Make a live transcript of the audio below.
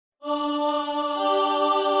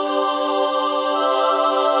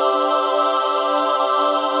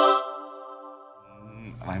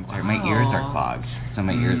clogged. So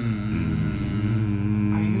my ears...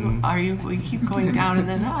 We keep going down and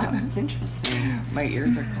then up. It's interesting. My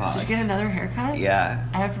ears are clogged. Did you get another haircut? Yeah.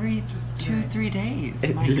 Every 2-3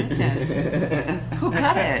 days. My goodness. Who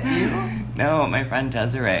cut it? You? No, my friend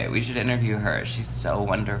Desiree. We should interview her. She's so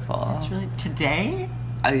wonderful. That's really... Today?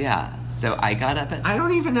 Yeah. So I got up at... I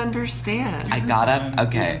don't even understand. I got up...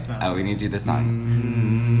 Okay. Oh, we need to do this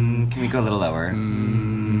song. Can we go a little lower?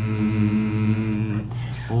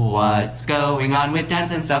 What's going on with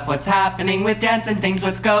dance and stuff? What's happening with dance and things?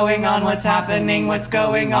 What's going on? What's happening? What's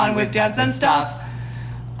going on with dance and stuff?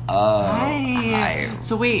 Hi.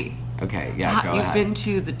 So wait. Okay, yeah, go You've ahead. been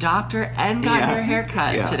to the doctor and got your hair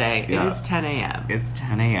cut today. Yeah. It is 10 a.m. It's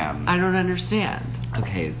 10 a.m. I don't understand.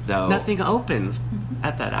 Okay, so... Nothing opens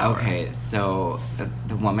at that hour. Okay, so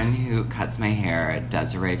the woman who cuts my hair,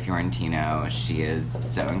 Desiree Fiorentino, she is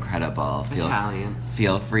so incredible. Italian.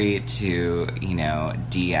 Feel free to,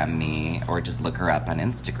 DM me or just look her up on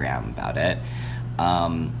Instagram about it.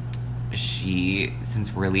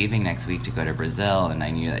 Since we're leaving next week to go to Brazil, and I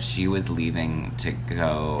knew that she was leaving to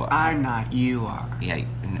go... I'm not, you are. Yeah,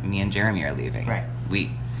 me and Jeremy are leaving. Right.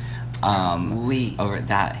 We. Over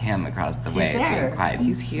him across the way. He's there. Being quiet.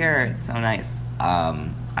 He's here. It's so nice.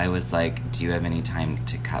 I was like, do you have any time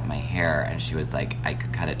to cut my hair? And she was like, I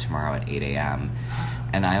could cut it tomorrow at 8 a.m.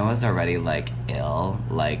 And I was already like ill,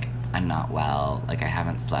 like I'm not well, like I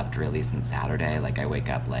haven't slept really since Saturday. Like I wake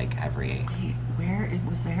up like every... Wait, where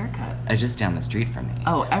was the haircut? Just down the street from me.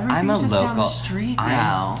 Oh, everything's I'm a just local, down the street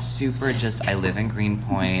now. I'm super I live in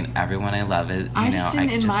Greenpoint. Everyone I love is,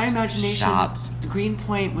 in my imagination, shopped.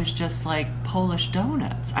 Greenpoint was just like Polish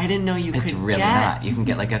donuts. I didn't know you could It's really get not. You can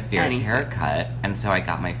get like a fierce anything. haircut. And so I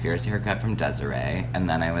got my fierce haircut from Desiree. And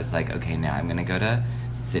then I was like, okay, now I'm going to go to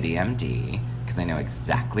City MD because I know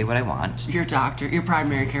exactly what I want. Your doctor, your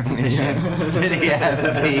primary care physician. City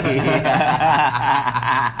MD.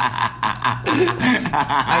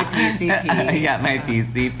 My PCP. Yeah, my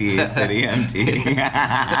PCP, City MD.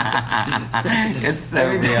 It's so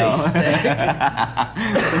real.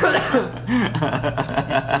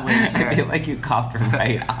 It's the winter. I feel like you coughed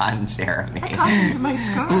right on Jeremy. I coughed into my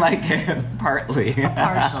scarf. Like partly.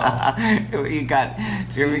 Partial.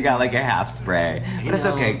 Jeremy got like a half spray. But it's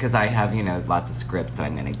know. okay because I have, lots of scripts that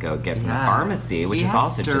I'm going to go get from the pharmacy, which is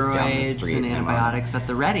also just down the street. And antibiotics at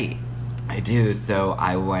the ready. I do. So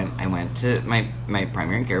I went to my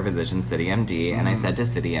primary care physician, City MD, and I said to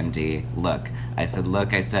City MD, look, I said,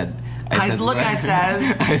 I have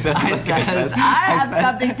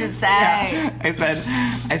something to say. Yeah.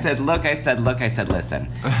 I said, listen.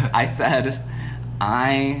 I said,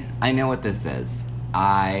 I know what this is.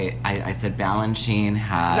 I said Balanchine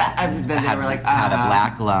had a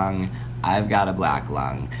black lung. I've got a black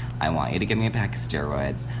lung. I want you to give me a pack of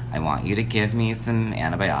steroids. I want you to give me some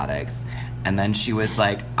antibiotics. And then she was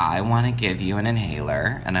like, I want to give you an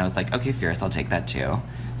inhaler. And I was like, okay, Fierce, I'll take that too.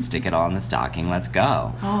 Stick it all in the stocking. Let's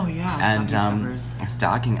go. Oh, yeah. And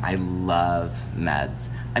stocking, I love meds.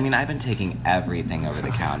 I mean, I've been taking everything over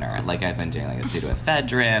the counter. Like, I've been doing like a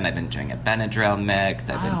pseudoephedrine. I've been doing a Benadryl mix.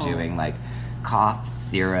 I've been doing like cough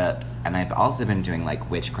syrups, and I've also been doing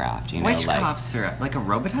like witchcraft, Which like cough syrup? Like a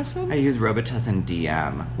Robitussin? I use Robitussin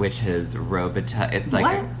DM, which is it's like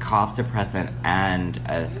a cough suppressant and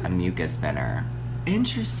a mucus thinner.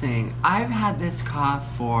 Interesting. I've had this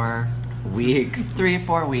cough for weeks. 3 or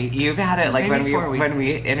 4 weeks. You've had it like when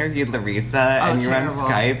we interviewed Larissa and you were on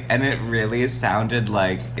Skype, and it really sounded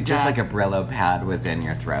like just like a Brillo pad was in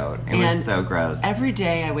your throat. It was so gross. Every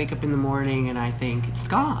day I wake up in the morning and I think it's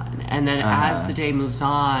gone, and then as the day moves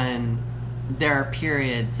on, there are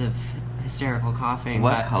periods of hysterical coughing.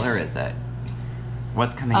 What color is it?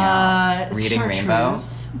 What's coming out? Reading chartreuse. Rainbow?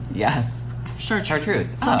 Yes.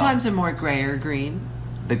 Chartreuse. Sometimes a more gray or green.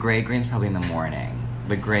 The gray green's probably in the morning.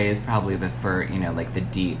 The gray is probably the like the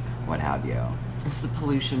deep, what have you. It's the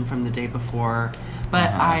pollution from the day before. But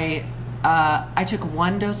I took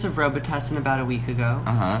 1 dose of Robitussin about a week ago.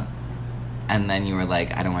 And then you were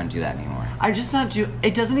like, I don't want to do that anymore. I just not do.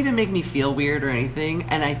 It doesn't even make me feel weird or anything,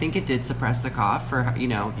 and I think it did suppress the cough for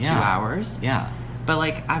 2 hours. Yeah. But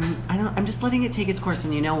like I'm just letting it take its course,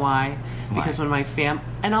 and you know why? Because when my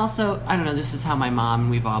and also I don't know. This is how my mom and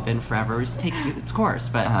we've all been forever. Is taking its course,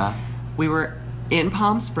 but we were in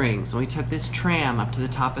Palm Springs, and we took this tram up to the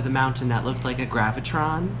top of the mountain that looked like a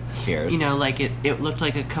gravitron. Fierce. Like it looked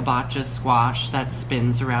like a kabocha squash that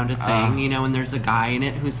spins around a thing, and there's a guy in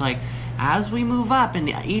it who's like, as we move up and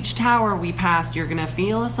each tower we pass, you're gonna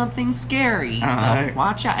feel something scary, so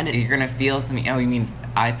watch out. And you're gonna feel something, you mean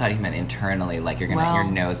I thought he meant internally, like your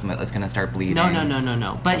nose is gonna start bleeding.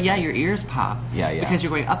 No. But yeah, your ears pop. Yeah. Because you're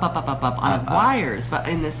going up on wires, but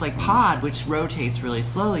in this like pod, which rotates really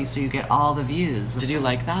slowly, so you get all the views. Did you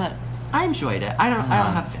like that? I enjoyed it. I don't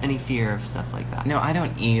have any fear of stuff like that. No, I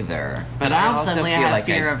don't either. But now suddenly I have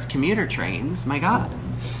fear of commuter trains. My God.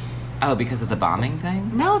 Oh, because of the bombing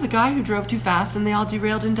thing? No, the guy who drove too fast and they all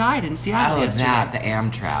derailed and died in Seattle yesterday. The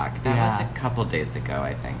Amtrak. That was a couple days ago,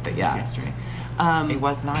 I think. But yeah. It was yesterday. It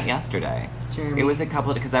was not yesterday. Jeremy, it was a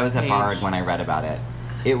couple, because I was at Bard when I read about it.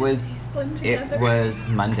 It was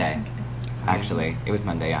Monday. Actually, it was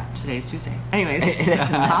Monday, yeah. Today's Tuesday. Anyways. It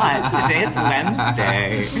is not. Today is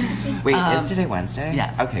Wednesday. Wait, is today Wednesday?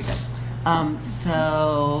 Yes. Okay, good.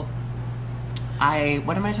 So,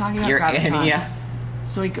 what am I talking about? You're in, yes.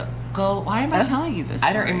 So we go, why am I telling you this story?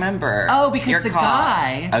 I don't remember. Oh, because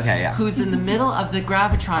guy who's in the middle of the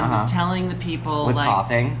Gravitron was telling the people, was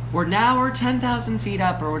coughing. We're 10,000 feet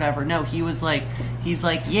up or whatever. No, he's like,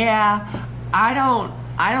 yeah,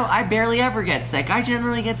 I barely ever get sick. I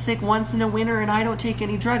generally get sick once in a winter, and I don't take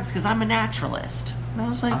any drugs because I'm a naturalist. And I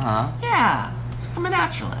was like, yeah, I'm a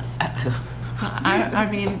naturalist. I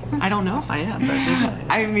mean, I don't know if I am,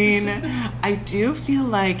 but I mean, I do feel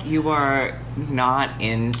like you are not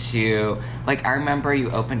into, like, I remember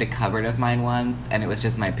you opened a cupboard of mine once, and it was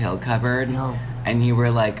just my pill cupboard, and you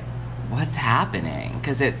were like, what's happening?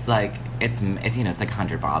 Because it's like, it's like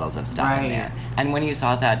 100 bottles of stuff in there. And when you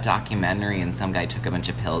saw that documentary and some guy took a bunch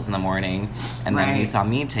of pills in the morning, and then you saw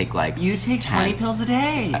me take like... You take 20 pills a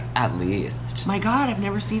day. At least. My God, I've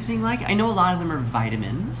never seen anything like it. I know a lot of them are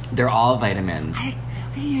vitamins. They're all vitamins. I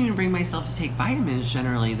didn't even bring myself to take vitamins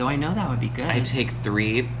generally, though I know that would be good. I take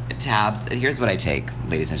 3 tabs. Here's what I take,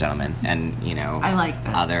 ladies and gentlemen, and I like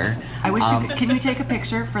this. I wish you could. Can you take a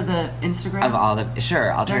picture for the Instagram? Of all the...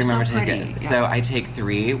 Sure, I'll try to remember to take it. Yeah. So I take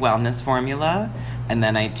 3 wellness formula, and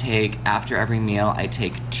then I take, after every meal, I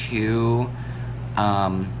take 2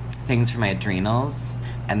 things for my adrenals,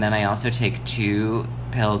 and then I also take 2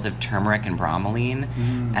 pills of turmeric and bromelain,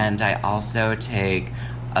 and I also take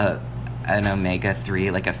an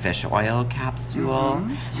omega-3, like a fish oil capsule,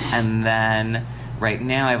 and then right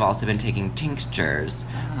now I've also been taking tinctures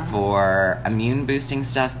for immune boosting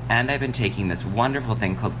stuff, and I've been taking this wonderful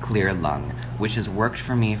thing called Clear Lung, which has worked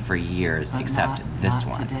for me for years, except this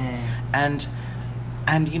one. Today.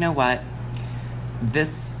 And you know what?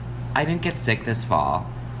 I didn't get sick this fall,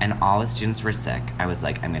 and all the students were sick. I was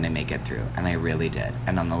like, I'm gonna make it through, and I really did.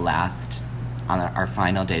 And on our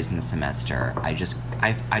final days in the semester,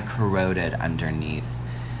 I corroded underneath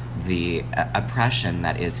the oppression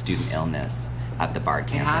that is student illness at the Bard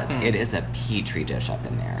campus. It is a petri dish up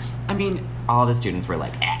in there. I mean, all the students were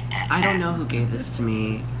like, I don't know who gave this to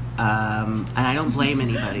me, and I don't blame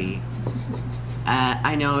anybody.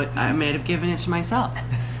 I know I may have given it to myself.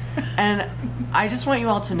 And I just want you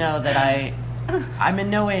all to know that I'm in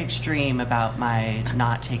no way extreme about my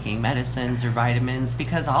not taking medicines or vitamins,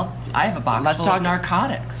 because I have a box full of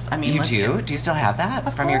narcotics. I mean, you do? Do you still have that?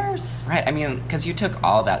 Of course. Right. I mean, because you took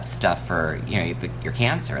all that stuff for your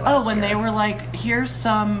cancer last year. They were like, here's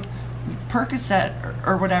some Percocet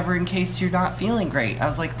or whatever in case you're not feeling great. I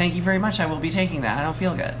was like, thank you very much. I will be taking that. I don't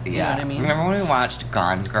feel good. You know what I mean? Remember when we watched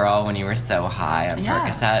Gone Girl when you were so high on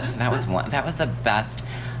Percocet? That was the best.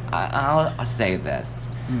 I'll say this.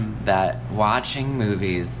 That watching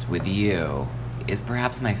movies with you is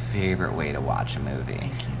perhaps my favorite way to watch a movie.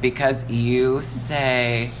 Because you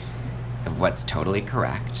say what's totally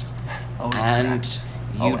correct. And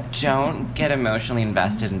you don't get emotionally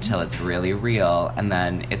invested until it's really real. And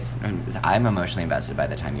then I'm emotionally invested by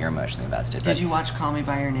the time you're emotionally invested. Did you watch Call Me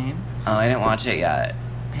By Your Name? Oh, I didn't watch it yet.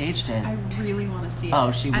 Paige did. I really want to see it. Oh,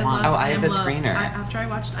 she wants. I have the screener. After I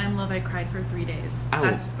watched I'm Love, I cried for 3 days.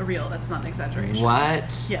 That's real. That's not an exaggeration.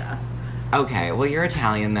 What? Yeah. Okay, well, you're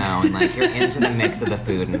Italian, though, and, you're into the mix of the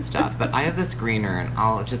food and stuff. But I have the screener, and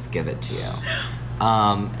I'll just give it to you.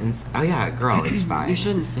 Girl, it's fine. You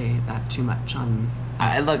shouldn't say that too much on...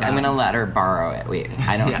 Look, I'm going to let her borrow it. Wait,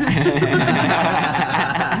 I don't...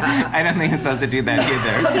 I don't think I'm supposed to do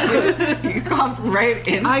that either. You coughed right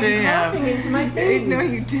into him. I'm coughing into my face. No,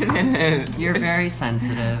 you didn't. You're very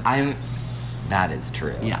sensitive. That is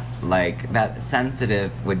true. Yeah. That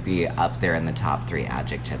sensitive would be up there in the top 3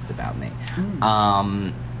 adjectives about me.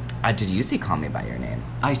 Did you see Call Me By Your Name?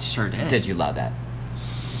 I sure did. Did you love it?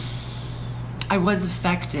 I was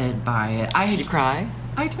affected by it. Did you cry?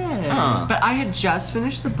 I did. But I had just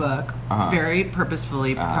finished the book very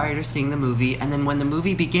purposefully prior to seeing the movie, and then when the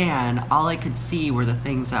movie began, all I could see were the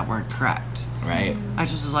things that weren't correct. Right. I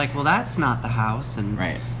just was like, well, that's not the house, and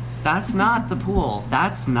that's not the pool.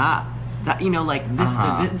 That's not that, you know, like this,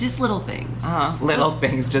 just little things. Little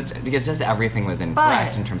things, just everything was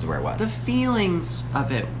incorrect in terms of where it was. The feelings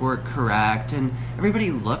of it were correct, and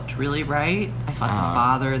everybody looked really right. I thought the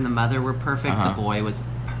father and the mother were perfect. The boy was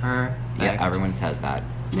perfect. Yeah, everyone says that.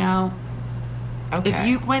 Now, Okay. if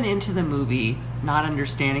you went into the movie not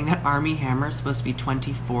understanding that Armie Hammer is supposed to be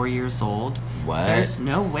 24 years old, What? there's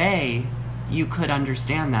no way you could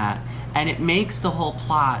understand that. And it makes the whole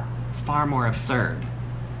plot far more absurd.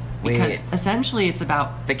 Because essentially it's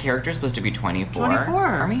about... The character's supposed to be 24. 24.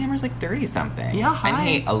 Armie Hammer's like 30-something. Yeah, hi. And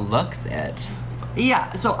he looks it.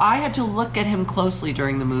 Yeah, so I had to look at him closely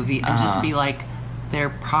during the movie and just be like, there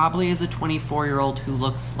probably is a 24-year-old who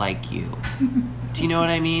looks like you. Do you know what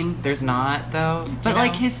I mean? There's not, though. But,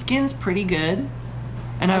 like, his skin's pretty good.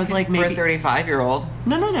 And I was like, maybe... For a 35-year-old.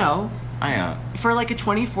 No. I know. For, like, a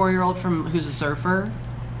 24-year-old who's a surfer,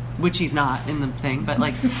 which he's not in the thing, but,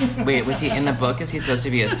 like... Wait, was he in the book? Is he supposed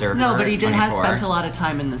to be a surfer? No, but he has 24? spent a lot of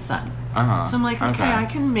time in the sun. So I'm like, okay, I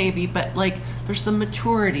can maybe, but, like, there's some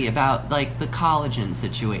maturity about, like, the collagen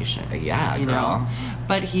situation. Yeah, you know?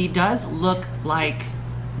 But he does look like,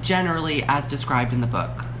 generally, as described in the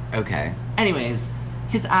book. Okay. Anyways,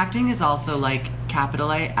 his acting is also, like,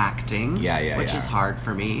 capital A acting. Which is hard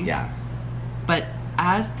for me. Yeah. But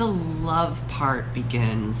as the love part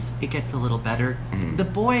begins, it gets a little better. The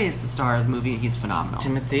boy is the star of the movie. He's phenomenal.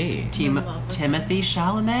 Timothy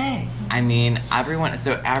Chalamet. I mean, everyone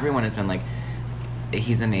has been like,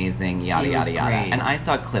 he's amazing, yada, yada, yada. Great. And I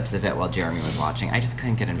saw clips of it while Jeremy was watching. I just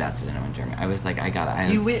couldn't get invested in it when Jeremy... I was like, I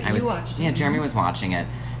gotta... You watched it? Yeah, Jeremy was watching it,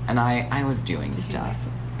 and I was doing stuff.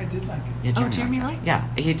 I did like it. Yeah, Jeremy liked it?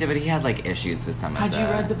 Yeah, he did, but he had, like, issues with some of Had the... you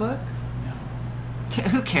read the book?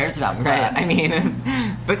 Who cares about books? Right, I mean,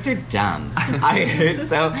 books are dumb.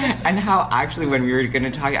 And how actually when we were going to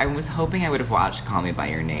talk, I was hoping I would have watched Call Me by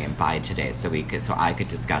Your Name by today, so I could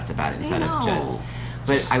discuss about it instead of just.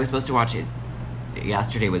 But I was supposed to watch it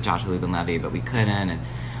yesterday with Joshua Lubin Levy, but we couldn't. And,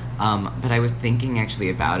 but I was thinking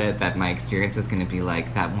actually about it, that my experience was going to be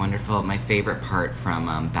like that wonderful, my favorite part from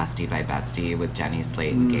Bestie by Bestie with Jenny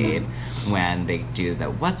Slate and Gabe, when they do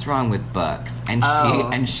the "What's Wrong with Books?"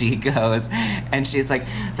 and she goes, and she's like,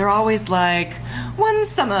 they're always like, one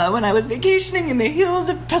summer when I was vacationing in the hills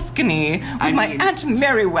of Tuscany with my Aunt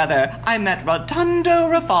Meriwether, I met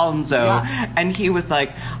Rotundo Rafalzo, and he was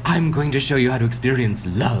like, I'm going to show you how to experience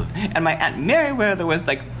love, and my Aunt Meriwether was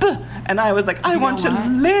like, "Buh," and I was like, I want to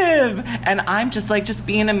live. And I'm just like, just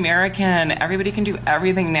be an American. Everybody can do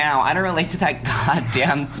everything now. I don't relate to that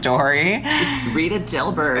goddamn story. Just read a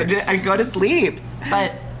Dilbert. I go to sleep.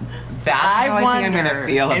 But that's how I think I'm gonna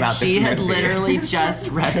feel about this movie. If she had literally just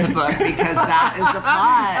read the book, because that is the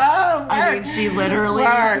plot. I mean, she literally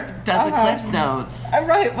does the Cliff's Notes.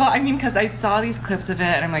 Right. Well, I mean, because I saw these clips of it,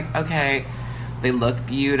 and I'm like, okay, they look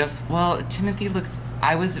beautiful. Well, Timothy looks...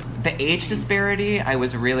 The age disparity, I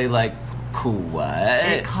was really like, cool, what?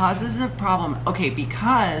 It causes a problem. Okay,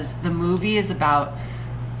 because the movie is about,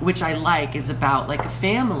 which I like, is about like a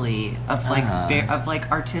family of like of like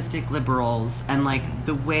artistic liberals, and like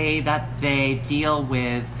the way that they deal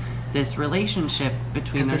with this relationship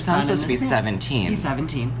between their son and supposed to be 17. He's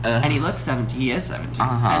 17, and he looks 17. He is 17,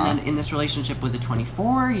 and then in this relationship with a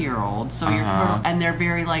 24-year-old. So you're and they're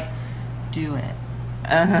very like, do it.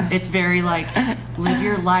 It's very like, live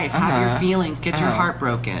your life, have your feelings, get your heart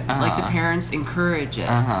broken. Like the parents encourage it.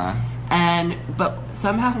 But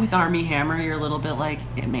somehow with Armie Hammer, you're a little bit like,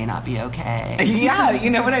 it may not be okay. Yeah, you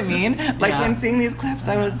know what I mean? Like when seeing these clips,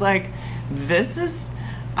 I was like,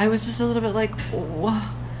 I was just a little bit like, what?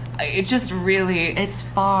 It just really... It's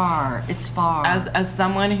far. As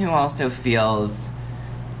someone who also feels,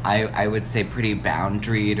 I would say, pretty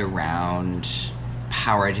boundaried around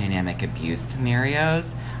power dynamic abuse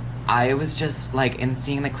scenarios, I was just like, in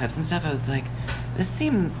seeing the clips and stuff, I was like, this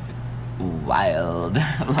seems wild.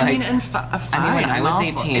 Like, I mean, and fine. When I was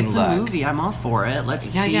 18, it's a movie. I'm all for it. Let's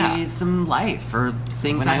see some life or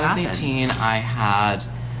things that happen. When I was 18, I had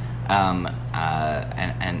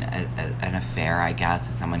an affair, I guess,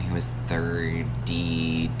 with someone who was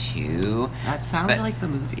 32. That sounds like the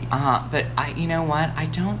movie. But you know what? I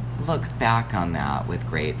don't look back on that with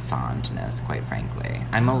great fondness, quite frankly.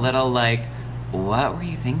 I'm a little like, what were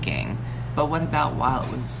you thinking? But what about while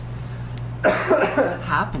it was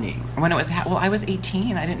happening? When it was well, I was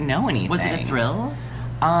 18. I didn't know anything. Was it a thrill?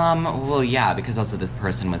 Well, yeah, because also this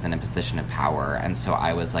person was in a position of power, and so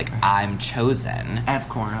I was like, I'm chosen. F.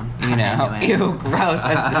 Coram. You know? Ew, gross.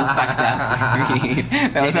 That's so fucked up.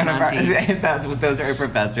 Those are our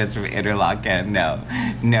professors from Interlochen.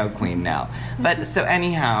 No, queen, no. But, so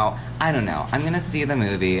anyhow, I don't know. I'm gonna see the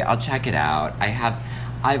movie. I'll check it out.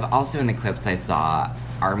 I've also, in the clips I saw,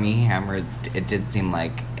 Army Hammers, it did seem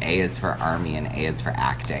like A is for Army and A is for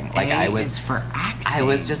acting. Like is for acting. I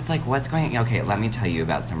was just like, what's going on? Okay, let me tell you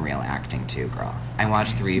about some real acting too, girl. I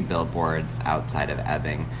watched 3 billboards outside of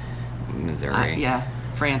Ebbing, Missouri. Yeah,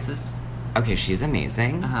 Frances. Okay, she's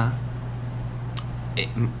amazing.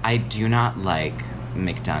 I do not like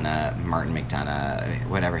Martin McDonough,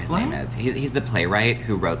 whatever his name is. He's the playwright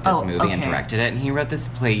who wrote this movie and directed it, and he wrote this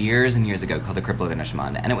play years and years ago called The Cripple of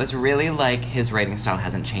Inishmond, and it was really like his writing style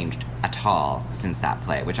hasn't changed at all since that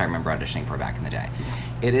play, which I remember auditioning for back in the day.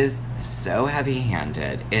 It is so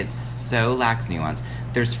heavy-handed. It so lacks nuance.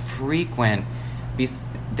 There's frequent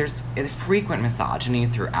misogyny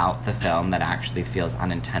throughout the film that actually feels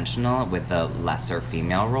unintentional with the lesser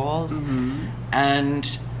female roles.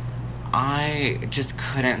 And I just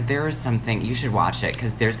couldn't. There was something, you should watch it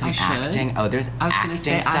because there's some acting. Oh, there's acting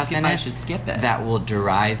stuff in it. I should skip it. That will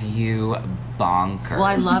drive you bonkers. Well,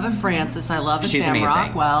 I love a Frances. I love a Sam amazing.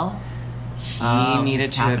 Rockwell.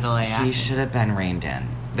 He should have been reined in.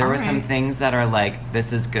 There were some things that are like,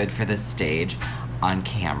 this is good for the stage. On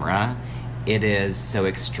camera, it is so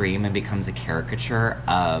extreme and becomes a caricature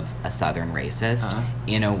of a Southern racist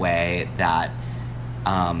in a way that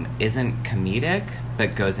isn't comedic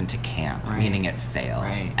but goes into camp, meaning it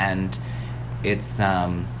fails. And it's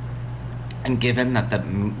and given that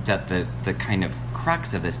the kind of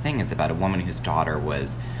crux of this thing is about a woman whose daughter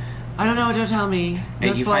was, I don't know, don't tell me. No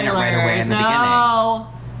you spoilers. Find it right away in the beginning.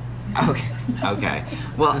 Okay.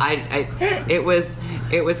 Well, it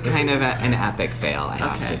was kind of an epic fail, I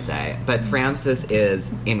have to say. But Frances is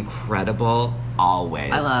incredible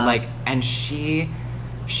always. I love. And she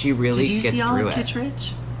really gets through it. Did you see Olive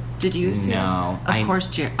Kitteridge? Did you see No. it? Of course,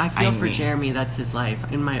 I feel for Jeremy. That's his life.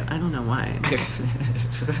 I don't know why.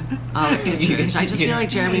 Olive Kitteridge. I just feel like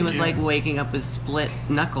Jeremy was like waking up with split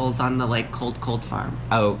knuckles on the like cold farm.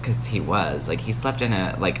 Oh, because he was he slept in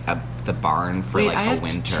the barn for a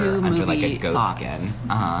winter under like a goat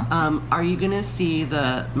skin. Are you gonna see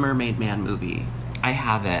the Mermaid Man movie? I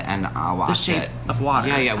have it, and I'll watch it. The Shape of Water.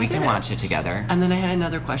 Yeah, we can watch it together. And then I had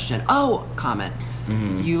another question. Comment.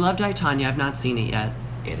 You loved I, Tonya. I've not seen it yet.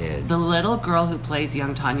 It is. The little girl who plays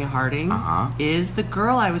young Tonya Harding is the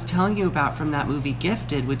girl I was telling you about from that movie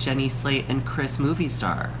Gifted with Jenny Slate and Chris Movie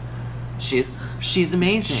Star. She's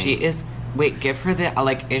amazing. She is. Wait, give her the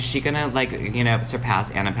is she gonna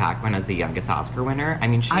surpass Anna Paquin as the youngest Oscar winner? I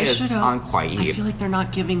mean, she is on quite. I feel like they're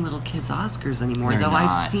not giving little kids Oscars anymore. They're though not.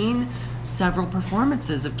 I've seen several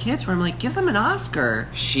performances of kids where I'm like, give them an Oscar.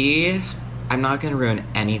 I'm not going to ruin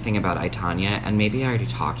anything about I, Tonya, and maybe I already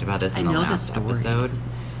talked about this in the last episode.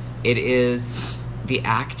 It is, the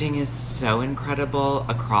acting is so incredible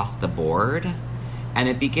across the board, and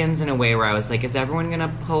it begins in a way where I was like, is everyone going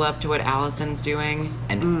to pull up to what Allison's doing?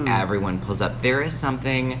 And everyone pulls up. There is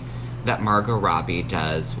something that Margot Robbie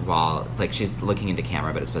does while, she's looking into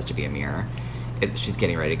camera, but it's supposed to be a mirror. She's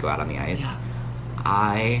getting ready to go out on the ice.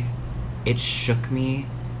 Yeah. It shook me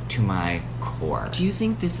to my core. Do you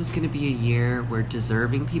think this is going to be a year where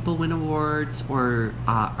deserving people win awards, or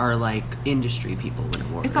industry people win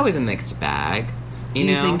awards? It's always a mixed bag. Do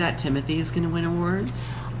you think that Timothy is going to win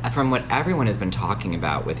awards? From what everyone has been talking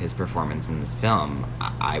about with his performance in this film,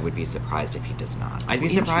 I would be surprised if he does not. I'd be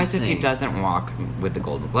surprised if he doesn't walk with the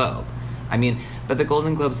Golden Globe. I mean, but the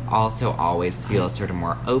Golden Globes also always feel sort of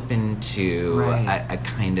more open to a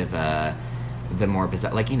kind of the more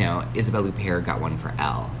bizarre, Isabelle Huppert got one for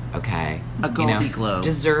Elle. Okay, a Goldie Globe,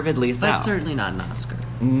 deservedly so. But certainly not an Oscar.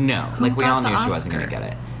 No, Who we all knew Oscar? She wasn't going to get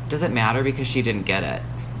it. Does it matter because she didn't get it?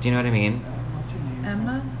 Do you know what I mean? What's her name?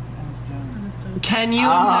 Emma Stone. Can you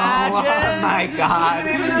imagine? Oh my God! Can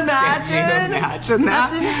you even imagine? Can you imagine that?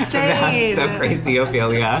 That's insane. That's so crazy,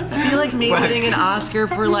 Ophelia. I feel like me winning an Oscar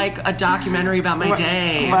for a documentary about my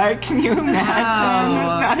day. What? Can you imagine?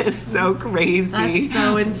 Wow. That is so crazy. That's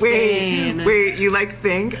so insane. Wait, you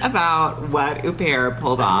think about what Huppert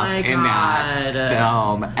pulled off in that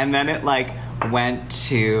film, and then it went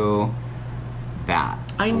to that.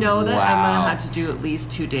 I know that Emma had to do at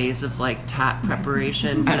least 2 days of tap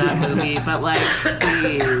preparation for that movie, but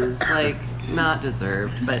please, not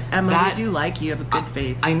deserved. But Emma, we do like you. You have a good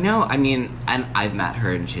face. I know. I mean, and I've met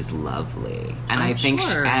her, and she's lovely. And I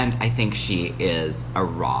think she is a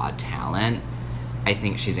raw talent. I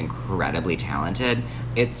think she's incredibly talented.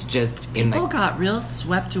 It's just people got real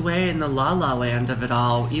swept away in the La La Land of it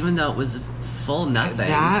all, even though it was full nothing.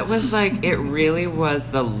 That was it really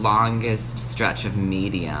was the longest stretch of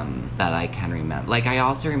medium that I can remember. I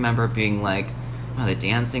also remember being oh, the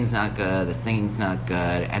dancing's not good, the singing's not good,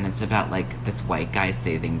 and it's about this white guy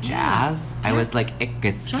saving jazz. I was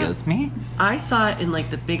excuse me? I saw it in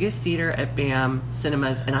the biggest theater at BAM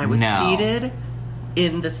Cinemas, and I was seated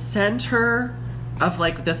in the center of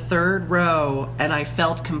like the third row, and I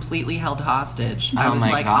felt completely held hostage. I was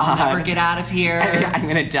like, God. I'll never get out of here. I'm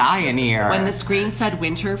gonna die in here. When the screen said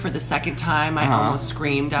winter for the second time, I almost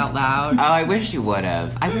screamed out loud. Oh, I wish you would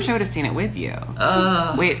have. I wish I would have seen it with you.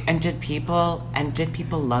 Wait, and did people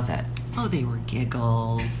love it? Oh, they were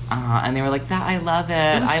giggles. And they were like, "That I love it.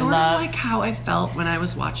 It was I sort love." of like how I felt when I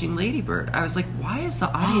was watching Lady Bird. I was like, why is the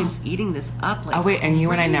audience eating this up like Oh wait, and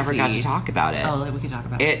you and I never crazy? got to talk about it. Oh, we can talk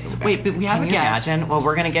about it. Wait, but we have Can a you guest. imagine? Well,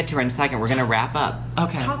 we're gonna get to her in a second. We're gonna wrap up.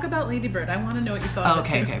 Okay. Talk about Lady Bird. I want to know what you thought.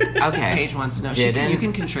 Okay. Okay. Paige wants to know. Didn't- You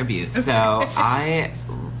can contribute. So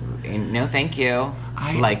no, thank you.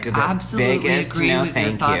 I like the absolutely biggest agree no, with thank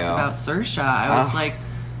your thoughts you. about Saoirse. I was like,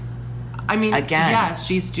 I mean, Again. yes,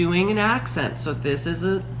 she's doing an accent, so this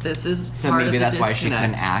is So part maybe of the that's why she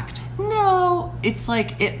couldn't disconnect. act. No, it's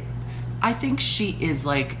like it. I think she is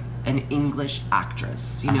like an English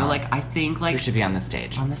actress. You know, like I think like Who should be on the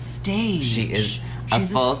stage? on the stage. She's a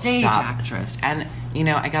full stage stop. actress. And you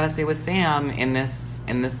know, I gotta say with Sam in this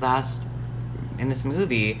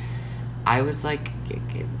movie, I was like,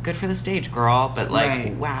 good for the stage, girl. But like,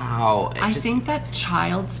 Right. wow. I think that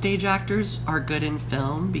child stage actors are good in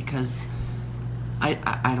film because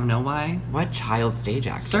I don't know why. What child stage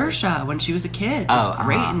actor? Saoirse, when she was a kid, was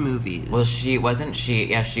great in movies. Well, she wasn't.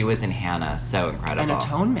 Yeah, she was in Hannah. So incredible. and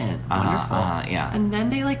Atonement, wonderful. Yeah. And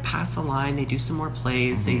then they like pass a line. They do some more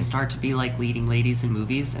plays. They start to be like leading ladies in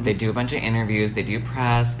movies. And They it's do a bunch of interviews. They do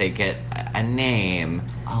press. They get a name.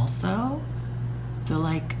 also the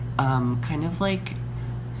like kind of like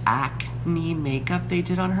acne makeup they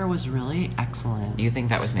did on her was really excellent. You think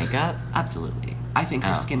that was makeup? Absolutely. I think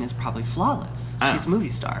her Oh. skin is probably flawless. Oh. She's a movie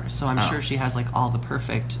star, so I'm Oh. sure she has like all the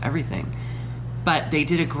perfect everything. But they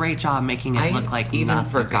did a great job making it I look like even not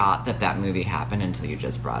so forgot that movie happened until you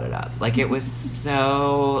just brought it up. Like it was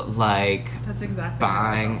so like That's exactly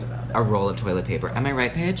buying what I felt about it. a roll of toilet paper. Am I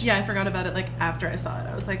right, Paige? Yeah, I forgot about it like after I saw it.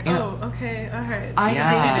 I was like, Yeah. oh, okay, all right. I Yeah.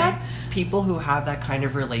 think that's people who have that kind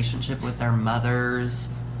of relationship with their mothers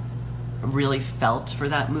really felt for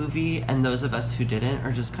that movie, and those of us who didn't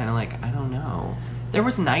are just kind of like, I don't know. There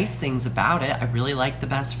was nice things about it. I really liked the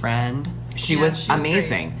best friend. She Yeah, was she was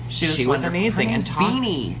amazing. great. She She was was wonderful. amazing. Her And name's talk,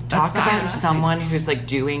 Beanie. talk That's the about actress. someone who's like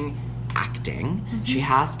doing acting. She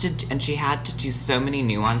has to, and she had to do so many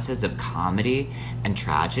nuances of comedy and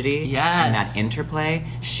tragedy. Yes. And that interplay.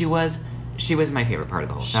 She was my favorite part of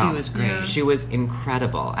the whole She film. was great. Yeah. She was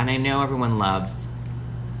incredible. And I know everyone loves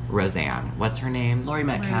Roseanne. What's her name? Laurie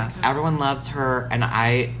Metcalf. Everyone loves her, and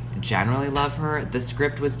I generally love her. The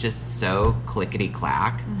script was just so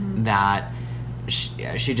clickety-clack that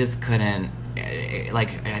she just couldn't.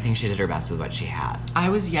 Like, I think she did her best with what she had. I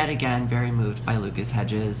was yet again very moved by Lucas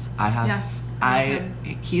Hedges. Yes, I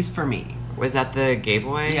love he's for me. Was that the gay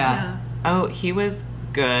boy? Yeah. Oh, he was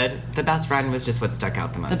good. The best friend was just what stuck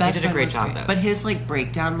out the most. The best he did a friend great was job, great. though. But his like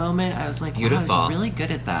breakdown moment, I was like, Beautiful. wow, he's really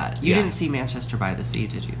good at that. You Yeah. didn't see Manchester by the Sea,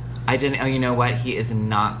 did you? I didn't. Oh, you know what? He is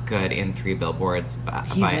not good in Three Billboards.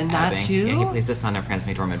 He's by in that Ebbing. too? Yeah, he plays the son of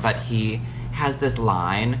Frances McDormand. But he has this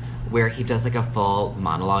line where he does like a full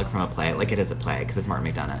monologue from a play. Like it is a play because it's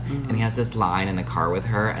Martin McDonagh, and he has this line in the car with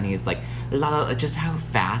her, and he's like, la, la, la, just how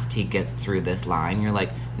fast he gets through this line. You're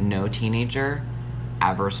like, no teenager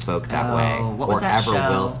ever spoke that way, What or was that ever show?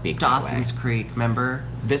 will speak Dawson's that way. Creek, remember?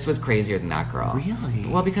 This was crazier than that girl. Really?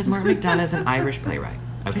 Well, because Martin McDonagh is an Irish playwright.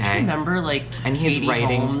 Don't you Okay. remember like And he's Katie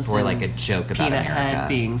writing Holmes for, and like, a joke about Peanut America. Head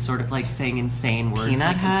being sort of like saying insane words Peanut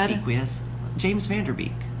like Head? obsequious. James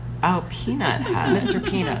Vanderbeek. Oh, Peanut Head. Mr.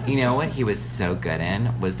 Peanut. You know what he was so good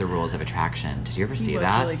in was The Rules of Attraction. Did you ever see was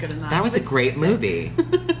that? really good in that. That was He a was great sick. movie.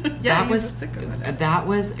 Yeah, that he was a sicko in it. that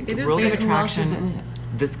was is Rules of good. Who else is Attraction. in it?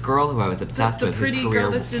 This girl who I was obsessed the with, whose pretty career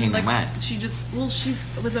girl that's came in like and went. she just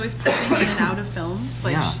was always popping in and out of films.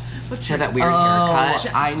 Like Yeah. what's She had her- that weird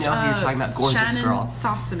haircut. I know who you're talking about. Gorgeous Shannon girl.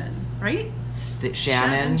 Sossamon, right?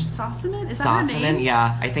 Shannon Sossamon? Is that her Sossamon, name?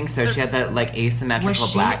 yeah, I think so. She had that like asymmetrical Was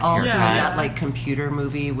she black also haircut. in that like computer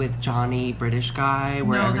movie with Johnny British guy?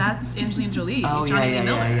 Where No, every- that's Angelina Jolie. Oh Johnny yeah, Lee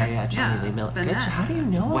Miller. yeah. Johnny Lee Miller. then Good. that. How do you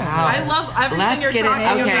know? Wow. I love everything Let's you're get in.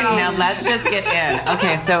 talking Okay, about. now let's just get in.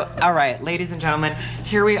 Okay, so all right, ladies and gentlemen,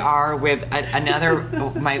 here we are with another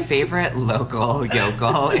my favorite local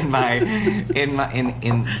yokel in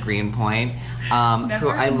Greenpoint, Never who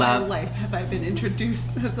I in my love. life have I been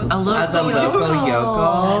introduced as a A local local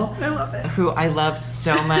yokel. I love it. Who I love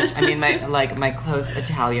so much. I mean, my close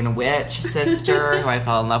Italian witch sister, who I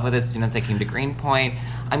fell in love with as soon as I came to Greenpoint.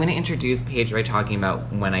 I'm going to introduce Paige by talking about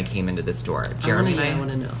when I came into the store. Jeremy I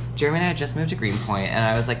want to know. Jeremy and I had just moved to Greenpoint, and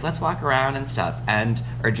I was like, let's walk around and stuff.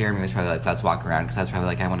 Or Jeremy was probably like, let's walk around, because I was probably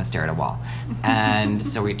like, I want to stare at a wall. And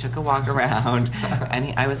so we took a walk around,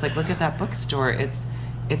 and I was like, look at that bookstore. It's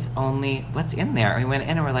only, what's in there? And we went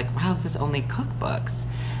in and we're like, wow, this is only cookbooks.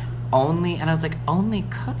 And I was like, only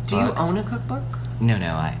cookbooks? Do you own a cookbook? No.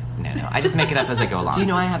 I just make it up as I go along. Do you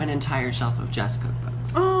know I have an entire shelf of just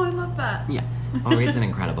cookbooks? Oh, I love that. Yeah. Oh, Reed's an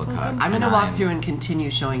incredible cook. I'm going to walk through and continue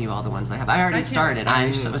showing you all the ones I have. I already started.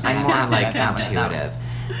 I'm more like intuitive.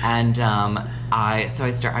 And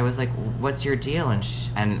I was like, what's your deal? And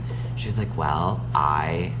she was like, well,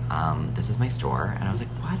 this is my store. And I was like,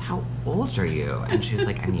 what? How old are you? And she was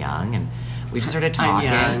like, I'm young. And we just started talking.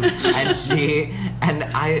 And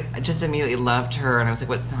I just immediately loved her. And I was like,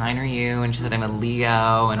 what sign are you? And she said, I'm a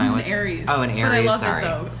Leo. And I'm an Aries. Oh, an Aries. But I love sorry. It,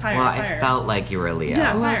 though. Fire. I felt like you were a Leo.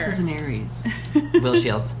 Yeah, Who fire. else is an Aries? Will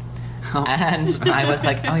Shields. And I was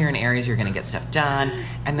like, oh, you're an Aries, you're gonna get stuff done.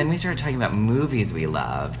 And then we started talking about movies we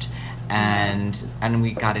loved. And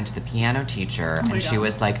we got into the piano teacher, and she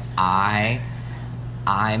was like, I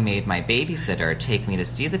made my babysitter take me to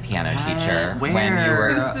see the piano teacher Where? when you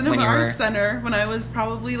were The Cinema Arts Center when I was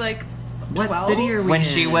probably like 12. What city are we when in?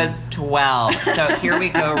 she was 12. So here we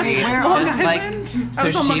go, Reed. Where? Long Just Island. so I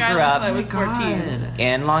was on she Long grew Island up until I was 14.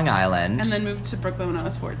 in Long Island. And then moved to Brooklyn when I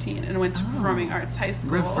was 14 and went to Performing Arts High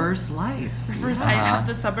School. Reverse life. Reverse. I have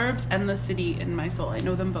the suburbs and the city in my soul. I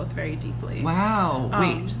know them both very deeply. Wow.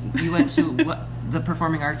 Wait, you went to what? The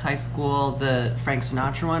Performing Arts High School, the Frank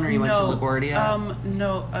Sinatra one, or you went to LaGuardia?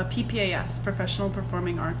 No, PPAS, Professional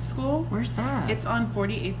Performing Arts School. Where's that? It's on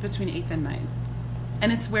 48th between 8th and 9th.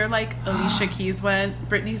 And it's where, like, Alicia Keys went,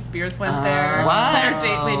 Britney Spears went there. What?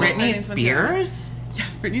 Britney Spears?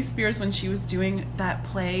 Yes, Britney Spears when she was doing that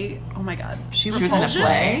play. Oh my God. She was in a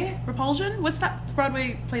play? Repulsion? What's that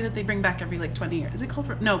Broadway play that they bring back every, like, 20 years? Is it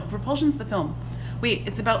called... No, Repulsion's the film. Wait,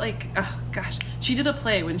 it's about, like... Oh, gosh. She did a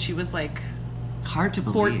play when she was, like... Hard to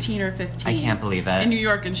believe. 14 or 15. I can't believe it. In New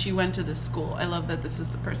York, and she went to this school. I love that this is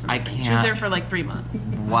the person. I She was can't- there for like 3 months.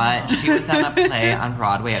 What? She was on a play on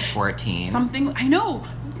Broadway at 14. Something, I know.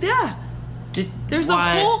 Yeah. There's a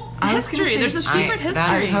whole history. There's a secret history.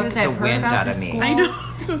 That took I've the heard wind about out of this me. school. I know.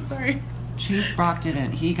 I'm so sorry. Chase Brock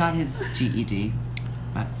didn't. He got his GED.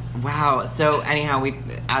 But Wow. So anyhow,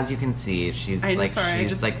 as you can see, she's I'm like sorry, I she's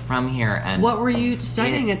just- like from here. And what were you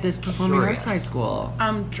studying at this Performing curious. Arts High School?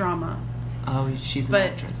 Drama. Oh, she's an But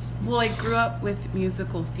actress. well, I grew up with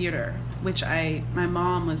musical theater, which my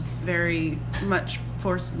mom was very much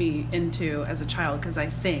forced me into as a child because I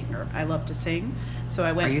sing, or I love to sing. So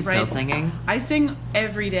I went. Are you still singing? I sing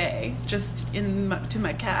every day, just to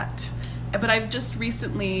my cat. But I've just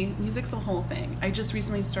recently, music's a whole thing. I just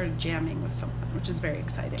recently started jamming with someone, which is very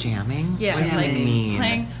exciting. Jamming? Yeah, What do you like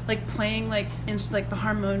mean? playing like the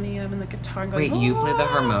harmonium and the guitar. And going, Wait, you play the "Ah!"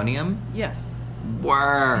 harmonium? Yes.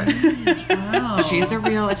 Word. Wow. She's a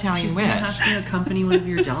real Italian She's witch. gonna have to accompany one of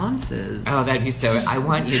your dances. Oh, that'd be so. I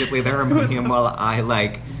want you to play the harmonium while I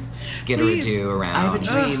like skitter-do around. I have a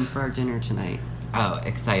dream for our dinner tonight. Oh,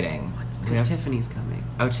 exciting. Because Tiffany's coming.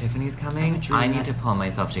 Oh, Tiffany's I have coming? a dream I need that- to pull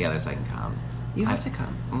myself together so I can come. You have to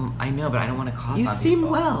come. I know, but I don't want to cough You on seem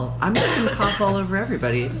people. well. I'm just gonna cough all over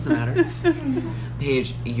everybody. It doesn't matter.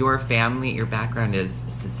 Paige, your family, your background is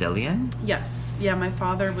Sicilian? Yes. Yeah, my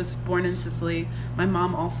father was born in Sicily. My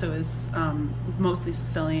mom also is mostly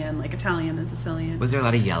Sicilian, like Italian and Sicilian. Was there a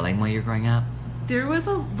lot of yelling while you were growing up? There was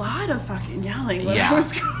a lot of fucking yelling when Yeah. I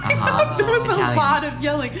was growing Uh-huh. up. There was Italian. a lot of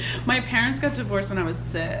yelling. My parents got divorced when I was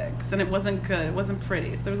 6, and it wasn't good. It wasn't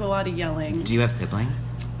pretty. So there was a lot of yelling. Do you have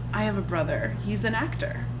siblings? I have a brother. He's an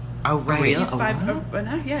actor. Oh, right. Real? He's five. what?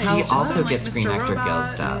 Yeah, How he's He just also on, like, gets Screen Mr. Actor Guild Robot,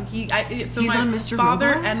 stuff. and so He's my on Mr. father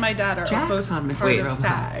Robot? and my dad are Jack's both on Mr. part of Robot.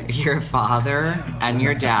 SAG. Your father and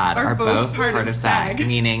your dad Are are both part of SAG. SAG.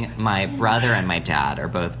 Meaning my brother and my dad are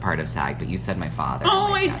both part of SAG, but you said my father. and Oh,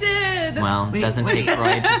 my I dad. did. Well, Wait, doesn't wait. take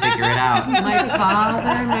Freud to figure it out. My father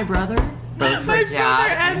and my brother? Both My her brother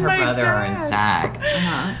dad and her my brother are in dad. SAG.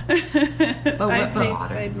 Uh-huh. But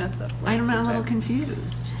I'd mess up. I'm a little sometimes.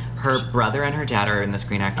 confused. Her brother and her dad are in the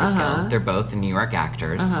Screen Actors Uh-huh. Guild. They're both New York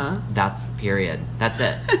actors. Uh-huh. That's period. That's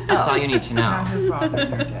it. That's all you need to know. Not her father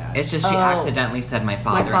and her dad. It's just she Oh. accidentally said my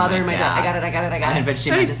father, My father and my dad. I got it. But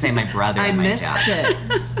she meant to say my brother I and my missed dad. it.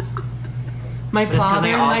 My But it's 'cause father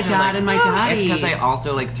I and my also, dad like- and my daddy. It's because I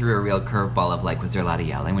also like threw a real curveball of like, was there a lot of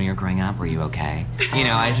yelling when you were growing up? Were you okay? You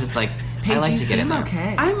know, I just like Paige, I like you to get in seem there.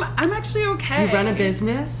 okay. I'm actually okay. You run a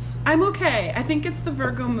business? I'm okay. I think it's the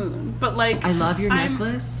Virgo moon, but like I love your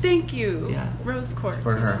necklace. Thank you. Yeah. Rose quartz.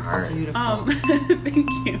 For her heart. Beautiful. Thank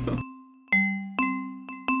you.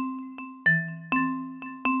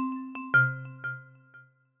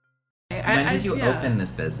 When did you open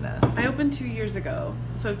this business? I opened 2 years ago,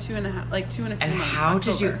 so 2.5, like 2 and a few And months. how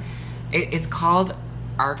did you? October. It's called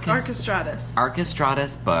Archistratus.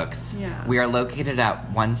 Archistratus Books. Yeah. We are located at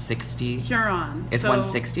 160 Huron. It's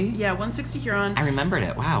 160? Yeah, 160 Huron. I remembered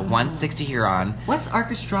it. Wow, 160 Huron. What's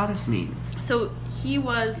Archistratus mean? So he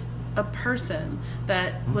was a person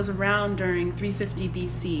that was around during 350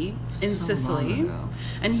 BC in So Sicily, long ago.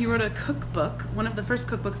 and he wrote a cookbook, one of the first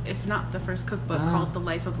cookbooks, if not the first cookbook, called The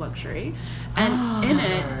Life of Luxury. And in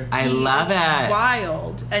it, I he love is it.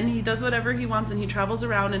 wild, and he does whatever he wants, and he travels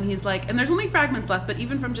around, and he's like, and there's only fragments left, but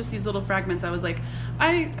even from just these little fragments, I was like,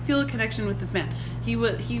 I feel a connection with this man. He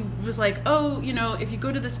was like, oh, you know, if you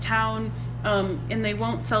go to this town, and they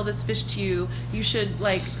won't sell this fish to you, you should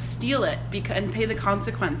like steal it and pay the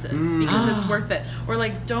consequences because it's worth it. Or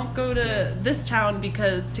like, don't go to this town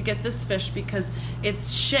to get this fish because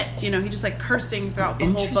it's shit. You know, he just like cursing throughout the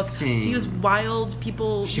whole book. Interesting. He was wild.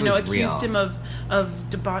 People, She you know, was real. accused him of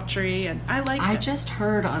debauchery, and I like I it. just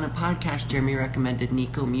heard on a podcast Jeremy recommended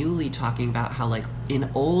Nico Muley talking about how like in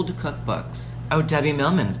old cookbooks, Oh, Debbie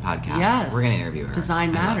Millman's podcast. Yes. We're gonna interview her.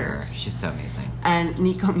 Design I love her. Matters. She's so amazing. and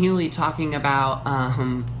Nico Muley talking about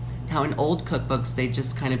how in old cookbooks they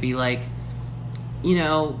just kind of be like, you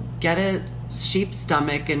know, get a sheep's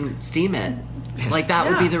stomach and steam it. Like that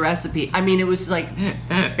would be Yeah. the recipe. I mean, it was like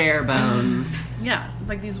bare bones. Yeah,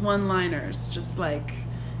 like these one-liners, just like,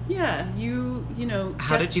 yeah, you know.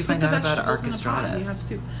 How did you put find the out about vegetables in the pot and you have Archistratus?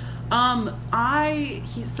 soup.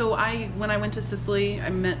 When I went to Sicily,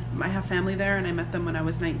 I have family there, and I met them when I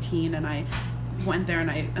was 19, and I went there and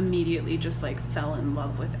I immediately just like fell in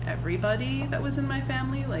love with everybody that was in my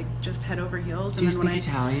family, like just head over heels. Do you and then speak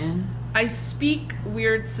Italian? I speak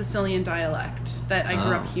weird Sicilian dialect that I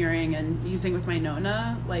grew up Oh. hearing and using with my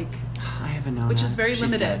nonna, like, I haven't known which that. is very She's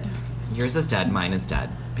limited. dead. Yours is dead. Mine is dead.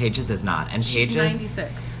 Paige's is not. And She's Paige's.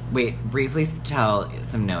 96. Wait, briefly tell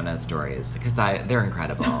some Nona stories because they're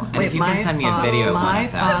incredible. And Wait, if you can send me a video of one my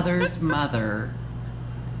of them. father's mother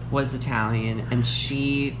was Italian, and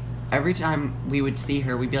she, every time we would see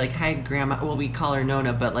her, we'd be like, "Hi, Grandma." Well, we call her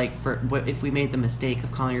Nona, but like if we made the mistake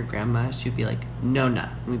of calling her Grandma, she'd be like Nona,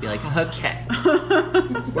 and we'd be like, "Okay,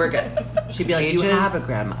 we're good." She'd be like, "You Paige's- have a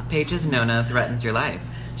grandma." Paige's Nona threatens your life.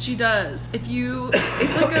 She does. If you,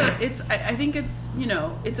 it's like I think it's, you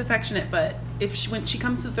know, it's affectionate, but when she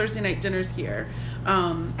comes to Thursday night dinners here,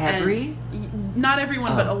 Every? not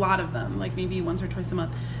everyone, but Oh. a lot of them, like maybe once or twice a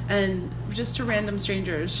month, and just to random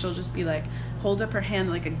strangers, she'll just be like, hold up her hand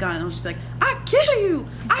like a gun. I'll just be like, "I kill you!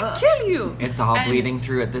 I kill you!" It's all And- bleeding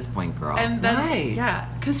through at this point, girl. And then, Right. yeah,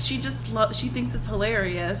 because she just she thinks it's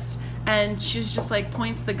hilarious, and she's just like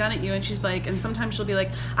points the gun at you, and she's like, and sometimes she'll be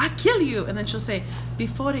like, "I kill you," and then she'll say,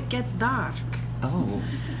 "Before it gets dark." Oh,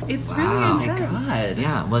 It's Wow. really Oh my intense. God.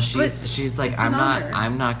 yeah, well, But she's like, it's I'm an not honor.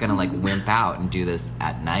 I'm not gonna like wimp out and do this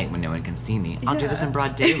at night when no one can see me. I'll do Yeah. this in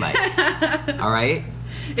broad daylight. All right.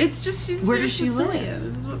 It's just she's Where very does she Sicilian. live?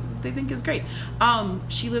 This is what they think is great.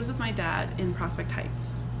 She lives with my dad in Prospect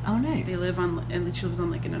Heights. oh, nice. They live on, and she lives on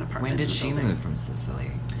like in an apartment. When did in a she building. move from Sicily?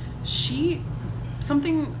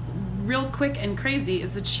 Something real quick and crazy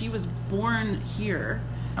is that she was born here.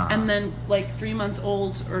 Uh-huh. And then, like 3 months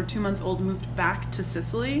old or 2 months old, moved back to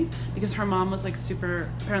Sicily because her mom was like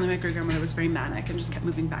apparently my great grandmother was very manic and just kept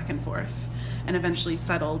moving back and forth, and eventually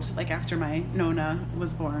settled like after my Nona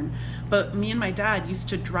was born. But me and my dad used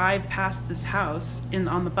to drive past this house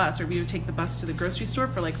on the bus, or we would take the bus to the grocery store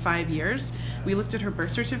for like 5 years. We looked at her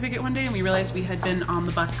birth certificate one day and we realized we had been on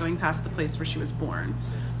the bus going past the place where she was born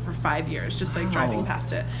for 5 years, just like driving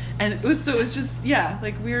past it. And it was just, yeah,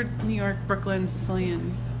 like weird New York, Brooklyn,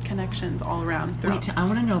 Sicilian connections all around throughout. Wait, I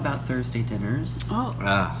want to know about Thursday dinners. Oh,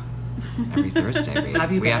 Ugh. Every Thursday.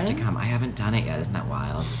 Have you we have to been? come. I haven't done it yet. Isn't that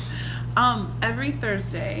wild? every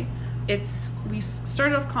Thursday, we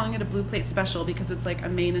started off calling it a blue plate special because it's like a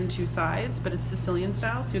main and 2 sides, but it's Sicilian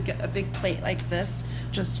style. So you'll get a big plate like this,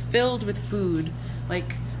 just filled with food,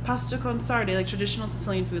 like pasta con sarde, like traditional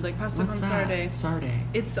Sicilian food, like pasta What's con that? sarde. Sarde.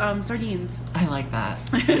 It's sardines. I like that.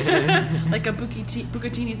 Like a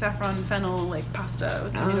bucatini saffron fennel like pasta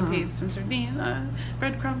with tomato paste and sardine,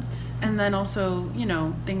 breadcrumbs, and then also, you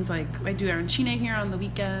know, things like I do arancine here on the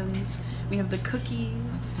weekends. We have the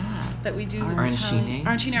cookies that we do. Arancine?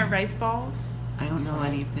 Arancine are rice balls. I don't know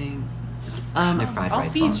anything. They're fried I'll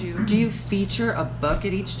rice feed balls. you. Do you feature a book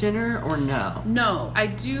at each dinner or no? No, I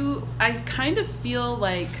do. I kind of feel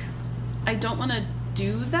like I don't want to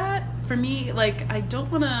do that for me, like, I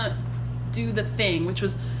don't want to do the thing, which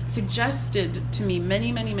was suggested to me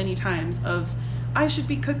many, many, many times, of I should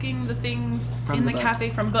be cooking the things From in the the cafe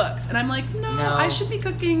books. from books. And I'm like, no, I should be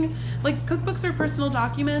cooking, like, cookbooks are personal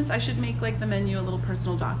documents. I should make, like, the menu a little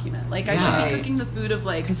personal document. Like, I should Right. be cooking the food of,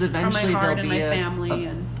 like, 'Cause from my eventually heart there'll and be my a- family.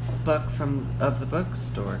 and book of the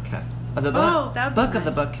bookstore cafe. Of the book. Oh, that'd be book of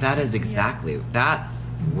the nice. book. That is exactly, that's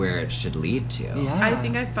where it should lead to. Yeah. I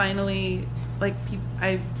think I finally, like,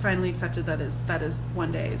 I finally accepted that is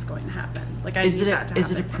one day is going to happen. Like, I Is need it that to a,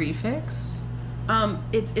 is it a happen. prefix?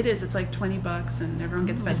 It is. It's like $20, and everyone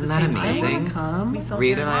gets fed Isn't the that same amazing? thing. I wanna come. We sell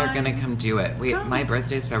Reed beer and I are wine. gonna come do it. Wait, Come. my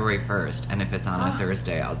birthday's February 1st, and if it's on a Oh.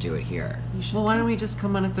 Thursday, I'll do it here. You should Well, why come. don't we just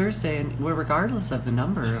come on a Thursday and we're regardless of the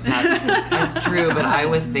number of That's true, but I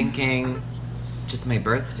was thinking just my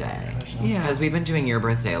birthday. Yeah. Because we've been doing your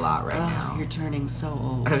birthday a lot right Oh, now. you're turning so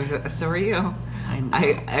old. So are you. I know.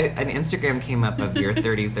 An Instagram came up of your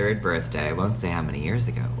 33rd birthday. I won't say how many years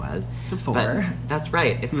ago it was. 4. But that's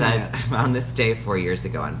right. It said Yeah. on this day 4 years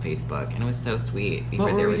ago on Facebook, and it was so sweet. You What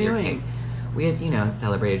were were there we with your doing? cake. We had,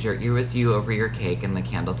 celebrated it was you over your cake, and the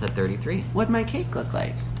candle said 33. What'd my cake look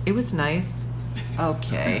like? It was nice.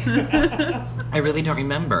 Okay. I really don't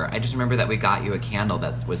remember. I just remember that we got you a candle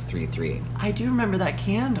that was 33. I do remember that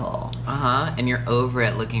candle. And you're over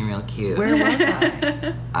it looking real cute. Where was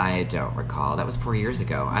I? I don't recall. That was 4 years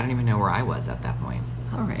ago. I don't even know where I was at that point.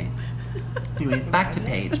 All right. Anyways, back to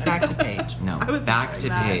Paige. Back to Paige. No, I was back to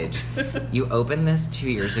enjoying Paige. that. You opened this 2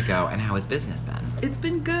 years ago, and how has business been? It's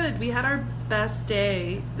been good. We had our best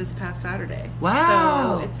day this past Saturday.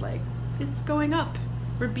 Wow. So it's like, it's going up.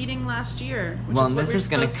 We're beating last year. Which Well, is and what this we're is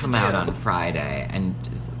going to supposed come do. out on Friday, and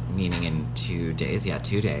meaning in 2 days. Yeah,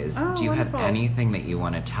 2 days. Oh, Do you have wonderful. anything that you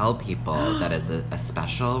want to tell people that is a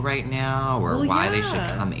special right now, or Well, why they should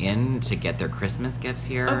yeah. come in to get their Christmas gifts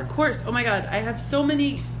here? Of course. Oh my God. I have so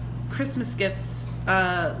many Christmas gifts.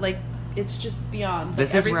 Like, it's just beyond.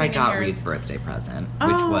 This like, is where I everything in got here Reed's is- birthday present,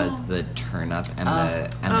 which Oh. was the turnip and the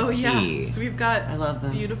Oh yeah. pea. So we've got I love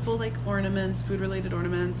them. beautiful like ornaments, food related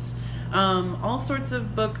ornaments. All sorts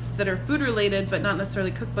of books that are food related, but not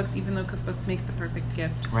necessarily cookbooks, even though cookbooks make the perfect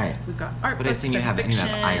gift. Right. We've got art But books, I've seen you have fiction.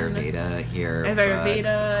 Ayurveda here. I have books,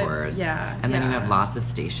 Ayurveda, of course. yeah, And then you yeah. have lots of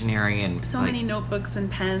stationery and So like, many notebooks and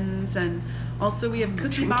pens, and also we have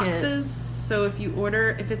cookie Trinkets. boxes. So if you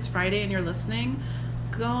order, if it's Friday and you're listening,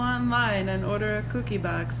 go online and order a cookie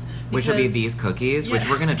box. which will be because- these cookies, which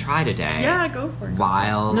Yeah. we're gonna try today. Yeah, go for it.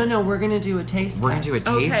 While No, we're gonna do a taste we're gonna test.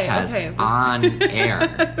 do a taste Okay, test okay, let's- on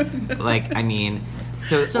air. Like, I mean,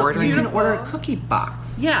 so So ordering. you can Beautiful. order a cookie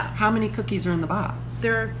box. Yeah. How many cookies are in the box?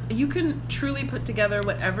 You can truly put together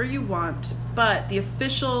whatever you want, but the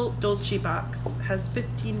official Dolce box has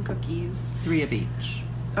 15 cookies. 3 of each.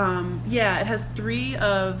 Yeah, it has 3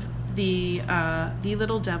 of the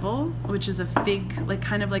Little Devil, which is a fig, like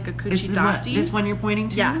kind of like a Is cucci the one, datti. this one you're pointing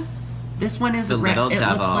to? Yes. This one is The a Little it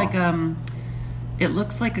Devil. looks like it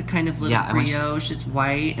looks like a kind of little Yeah, I want you- brioche. It's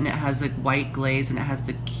white and it has a white glaze and it has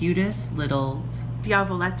the cutest little.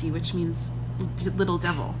 Diavoletti, which means little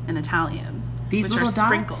devil in Italian. These which little are dots?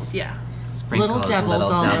 sprinkles, yeah. Sprinkles, little devils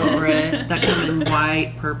little all devils. over it that come in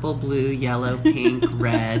white, purple, blue, yellow, pink,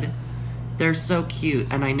 red. They're so cute,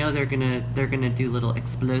 and I know they're gonna do little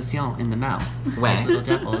explosion in the mouth. Way. Little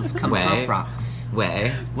devils come Way. pop rocks.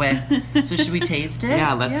 Way. Way. So should we taste it?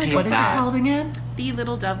 Yeah, let's taste What is that. it called again? The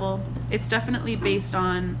Little Devil. It's definitely based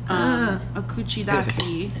on a cucci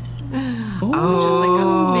datti.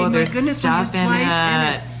 Oh, big- my there's goodness! When you stuff in slice and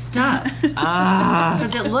it. it's stuffed. Ah,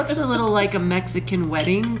 Because it looks a little like a Mexican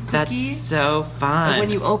wedding cookie. that's so fun. And when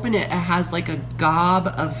you open it, it has like a gob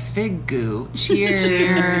of fig goo. Cheers.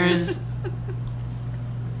 Cheers.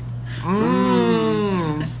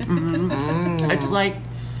 Mmm.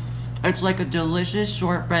 It's like a delicious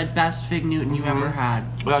shortbread, best fig Newton you ever had.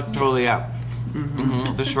 That's totally it.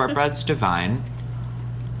 The shortbread's divine.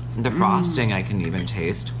 The frosting I can even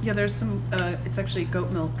taste. Yeah, there's some. It's actually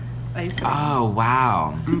goat milk icing. Oh,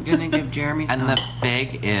 wow. I'm gonna give Jeremy some. And the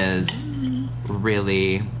fig is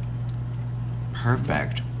really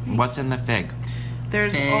perfect. What's in the fig?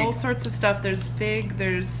 There's Fig. all sorts of stuff. There's fig.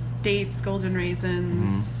 There's dates, golden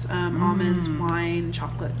raisins, almonds, wine,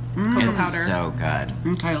 chocolate, cocoa It's powder. so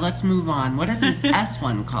good. Okay, let's move on. What is this S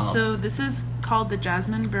one called? So this is called the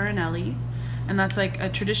Jasmine Burinelli, and that's like a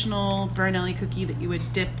traditional Burinelli cookie that you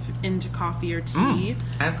would dip into coffee or tea.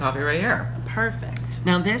 I have coffee right here. Perfect.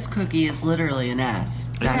 Now this cookie is literally an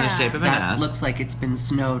S. It's in the Yeah. shape of an That S. looks like it's been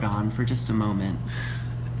snowed on for just a moment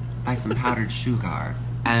by some powdered sugar.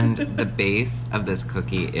 And the base of this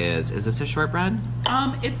cookie is this a shortbread?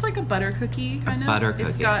 It's like a butter cookie kind of. butter It's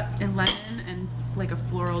cookie. got a lemon and like a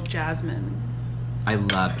floral jasmine I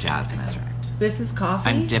love jasmine. Extract. This is coffee?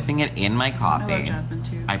 I'm dipping it in my coffee. I love jasmine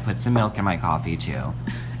too. I put some milk in my coffee too.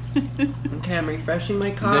 Okay, I'm refreshing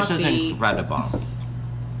my coffee. This is incredible.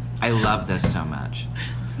 I love this so much.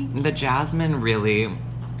 The jasmine really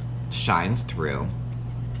shines through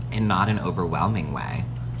in not an overwhelming way.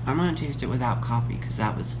 I'm gonna taste it without coffee because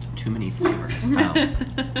that was too many flavors. So,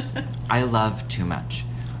 I love too much.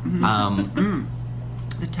 The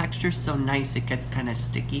texture's so nice, it gets kind of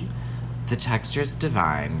sticky. The texture's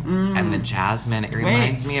divine, and the jasmine. It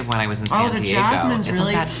reminds me of when I was in San the Diego. jasmine's Isn't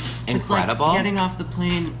really that incredible? It's like getting off the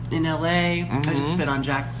plane in LA. I just spit on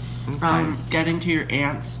Jack. Getting to your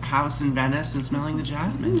aunt's house in Venice and smelling the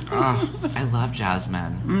jasmine. I love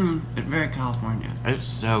jasmine. It's very California. It's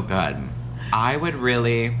so good. I would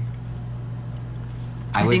really.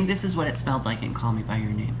 I think this is what it smelled like in Call Me By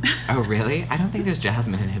Your Name. Oh, really? I don't think there's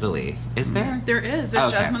jasmine in Italy. Is there? There is.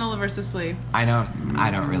 There's Okay. jasmine all over Sicily. I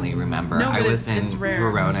don't really remember. No, but I was in it's rare.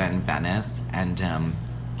 Verona and Venice, and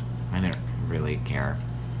I didn't really care.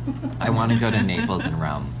 I want to go to Naples and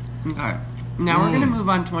Rome. Okay. Now we're gonna move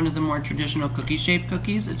on to one of the more traditional cookie-shaped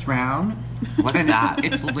cookies. It's round. What's that?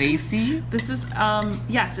 It's lacy. This is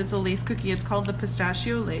yes, it's a lace cookie. It's called the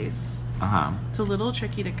pistachio lace. It's a little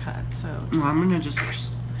tricky to cut, so Well, I'm gonna just.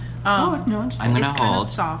 Um, no, it's I'm gonna it's kind hold.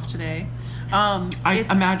 of soft today. I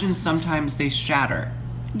It's- imagine sometimes they shatter.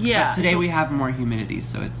 Yeah. But today we have more humidity,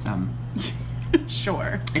 so it's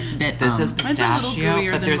Sure. it's a bit. This is Mine's a little pistachio,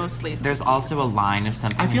 gooier but than most lace there's cookies. also a line of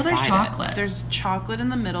something. I feel there's inside chocolate. There's chocolate in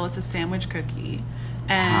the middle. It's a sandwich cookie,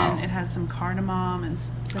 and Wow. it has some cardamom and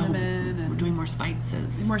cinnamon We're and doing more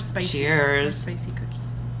spices. more spicy. Cheers. More spicy cookie.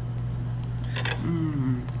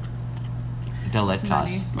 It. Delicious.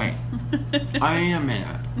 nutty. Wait. I need a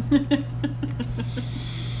minute.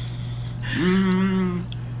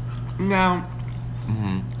 Now,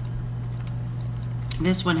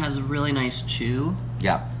 this one has a really nice chew,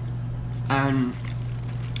 Yep. and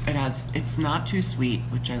it's not too sweet,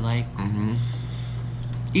 which I like.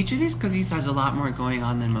 Each of these cookies has a lot more going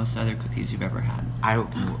on than most other cookies you've ever had. I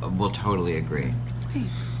will totally agree. Thanks.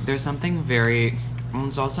 There's something very.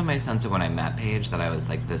 It's also my sense of when I met Paige that I was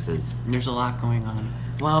like, this is There's a lot going on.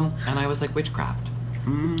 well, and I was like witchcraft.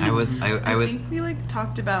 I was. I was. think we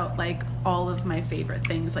talked about all of my favorite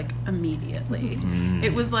things immediately.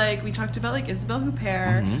 It was we talked about Isabelle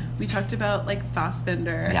Huppert. We talked about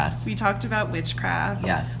Fassbinder. Yes. We talked about witchcraft.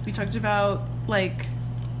 Yes. We talked about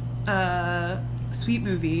Sweet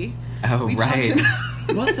Movie. Oh, we right. Talked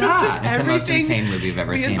about What's that? It's the most everything. insane movie you've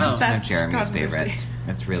ever We had seen. the It's one of best Jeremy's conversation. favorites.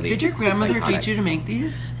 It's really. Did your grandmother psychotic. teach you to make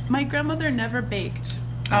these? My grandmother never baked.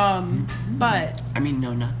 But I mean,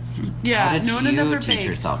 no, not. yeah, How did no one you had ever teach baked.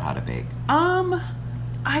 yourself how to bake?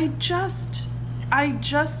 I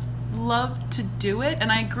just love to do it,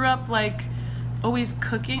 and I grew up always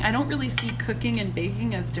cooking. I don't really see cooking and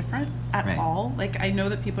baking as different at Right. all. I know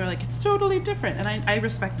that people are it's totally different, and I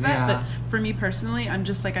respect that. Yeah. But for me personally, I'm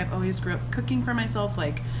just I've always grew up cooking for myself,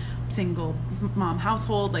 single mom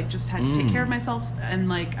household, just had to take care of myself, and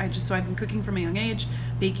so I've been cooking from a young age.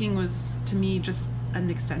 Baking was to me just an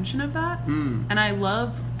extension of that, and I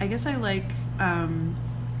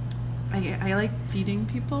like feeding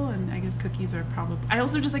people, and I guess cookies are probably. I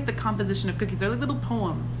also just like the composition of cookies. They're like little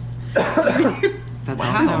poems. That's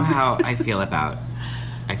also how I feel about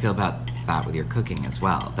that with your cooking as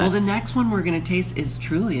well. Well, the next one we're gonna taste is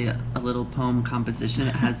truly a little poem composition.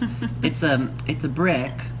 It has it's a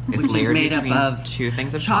brick It's which is layered made up between of two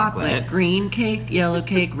things of chocolate. green cake, yellow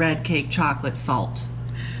cake, red cake, chocolate, salt.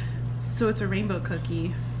 So it's a rainbow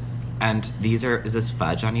cookie. And is this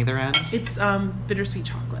fudge on either end? It's bittersweet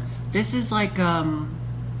chocolate. This is what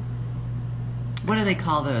do they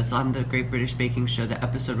call those on the Great British Baking Show? The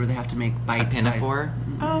episode where they have to make A bite pinafore?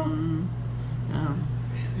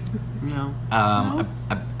 No.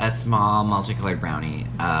 A small multicolored brownie.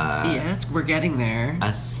 Yes, we're getting there.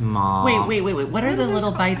 A small. Wait. What are the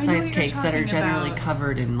little I know bite-sized what you're cakes that are talking generally about.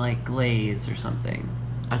 covered in glaze or something?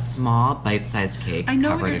 A small bite-sized cake I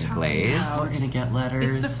know what covered you're in talking glaze. about. We're gonna get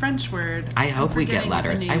letters. It's the French word. I hope I'm we get forgetting the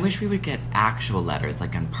letters. I name. wish we would get actual letters,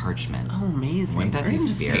 on parchment. Oh, amazing. Wouldn't that Or be even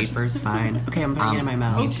just fierce? paper's fine. Okay, I'm putting it in my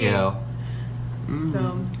mouth. Me Okay. too.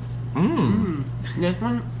 So This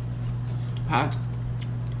one has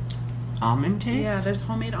almond taste. yeah, there's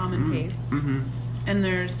homemade almond paste, and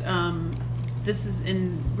there's this is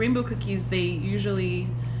in rainbow cookies. They usually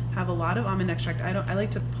have a lot of almond extract. I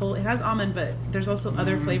like to pull. It has almond, but there's also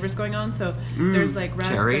other flavors going on. So there's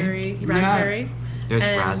raspberry, There's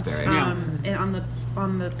and, raspberry. and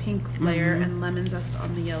on the pink layer, and lemon zest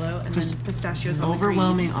on the yellow, and then pistachios on the green.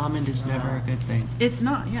 Overwhelming almond is never a good thing. It's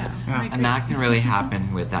not, yeah. I agree. And that can really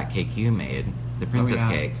happen with that cake you made. the princess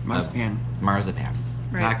yeah. cake. of Marzipan. Marzipan.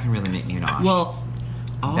 Right. That can really make me nauseous. Well,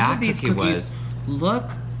 all That of these cookie cookies was- look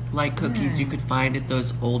like cookies you could find at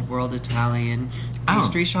those old world Italian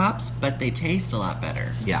pastry shops, but they taste a lot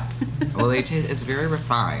better. yeah. Well, it's very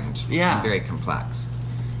refined. Yeah. And very complex.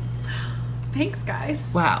 Thanks,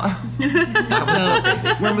 guys. Wow.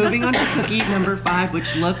 So we're moving on to cookie number 5,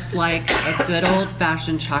 which looks like a good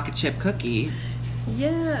old-fashioned chocolate chip cookie.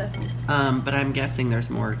 Yeah. But I'm guessing there's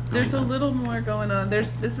more. There's a going on. little more going on.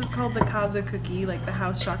 This is called the Casa cookie, like the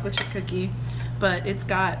house chocolate chip cookie, but it's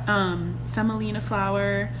got semolina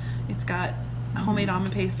flour. It's got homemade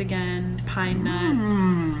almond paste again, pine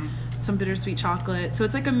nuts, some bittersweet chocolate. So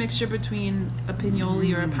it's like a mixture between a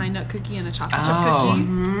pinoli or a pine nut cookie and a chocolate chip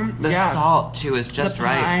cookie. The Yes. salt too is just the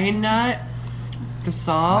right. pine nut, the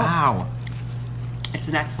salt. Wow. It's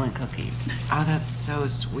an excellent cookie. Oh, that's so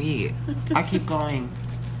sweet. I keep going.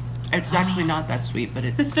 It's actually not that sweet, but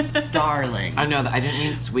it's darling. Oh no, I didn't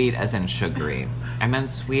mean sweet as in sugary. I meant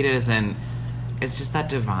sweet as in, it's just that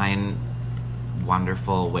divine,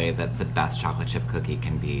 wonderful way that the best chocolate chip cookie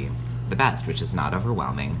can be the best, which is not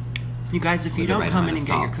overwhelming. You guys, if you With the don't right come in amount and of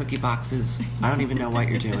get your salt. cookie boxes, I don't even know what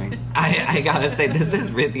you're doing. I gotta say,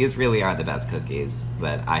 these really are the best cookies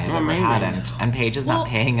that I have ever Amazing. had, and Paige is not Well-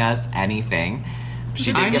 paying us anything.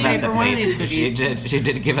 She I did give paid us a for one of these plate. cookies. She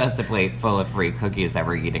did give us a plate full of free cookies that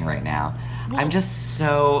we're eating right now. I'm just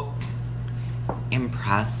so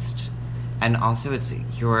impressed, and also it's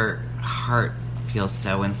your heart feels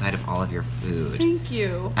so inside of all of your food. Thank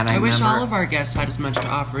you. And I wish remember- all of our guests had as much to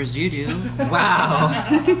offer as you do. Wow.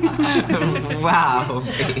 Wow.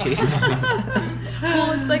 Paige.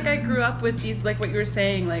 Well, it's like I grew up with these, like what you were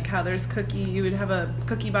saying, like how there's you would have a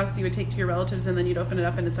cookie box you would take to your relatives and then you'd open it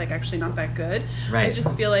up and it's like actually not that good. Right. I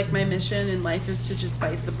just feel like my mission in life is to just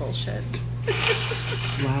fight the bullshit.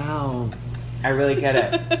 Wow. I really get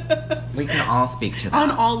it. We can all speak to that.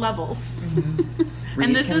 On all levels. We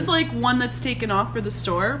And this can- is like one that's taken off for the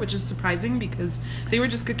store, which is surprising because they were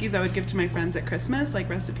just cookies I would give to my friends at Christmas, like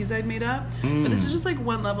recipes I'd made up. But this is just like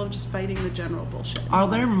one level of just fighting the general bullshit. Are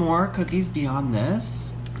there more cookies beyond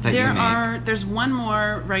this? that you make. There's one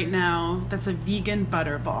more right now that's a vegan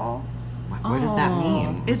butter ball. What does that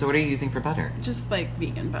mean? It's- So what are you using for butter? Just like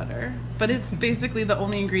vegan butter. But it's basically the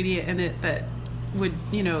only ingredient in it that would,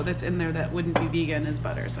 that's in there that wouldn't be vegan is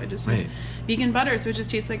butter. So I just use Right. vegan butter, so it just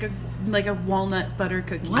tastes like a walnut butter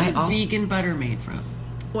cookie. What is also- vegan butter made from?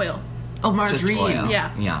 Oil. Oh, margarine. oil. Yeah.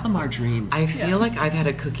 Yeah. A margarine. I feel Yeah. like I've had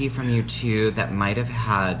a cookie from you too that might have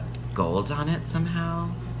had gold on it somehow.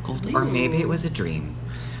 Goldie? Or maybe it was a dream.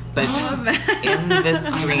 But that. in this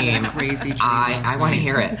I dream, had a crazy dream I last want to night.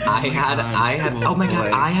 hear it. I had oh my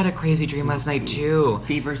god, boy. I had a crazy dream last night too.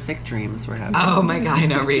 Fever sick dreams we're having. Oh my god, I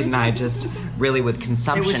know Reed and I just really with It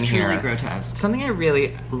consumption was here. truly grotesque. Something I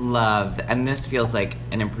really loved, and this feels like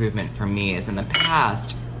an improvement for me, is in the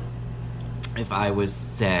past, if I was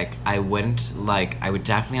sick, I would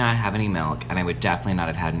definitely not have any milk, and I would definitely not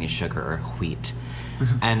have had any sugar or wheat.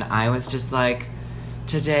 And I was just like,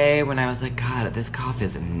 today when I was like, God, this cough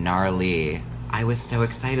is gnarly, I was so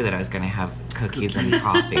excited that I was going to have cookies and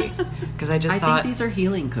coffee. Because I just I thought, think these are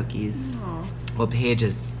healing cookies. Aw. well, Paige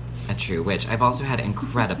is a true witch. I've also had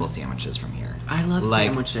incredible sandwiches from here. I love Like-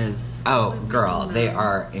 sandwiches. Oh, girl, they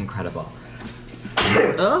are incredible.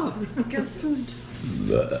 Oh, Gesund.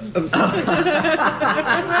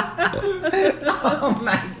 Oh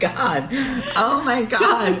my god. Oh my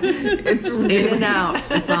god. It's really in and out.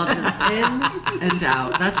 It's all just in and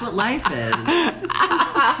out. That's what life is.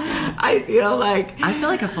 I feel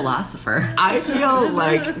like a philosopher. I feel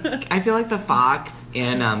like the fox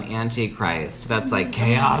in Antichrist. That's like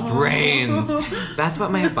chaos reigns. That's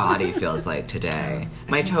what my body feels like today.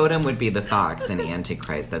 My totem would be the fox in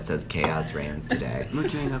Antichrist that says chaos reigns today. We're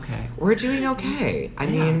doing okay. We're doing okay. I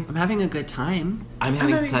mean, I'm having a good time. I'm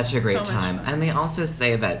having having such a great so much time. fun. And they also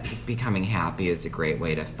say that becoming happy is a great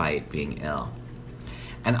way to fight being ill.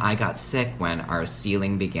 And I got sick when our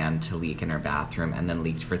ceiling began to leak in our bathroom and then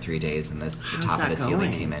leaked for 3 days and the How's top of that the ceiling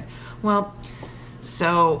going? came in. Well,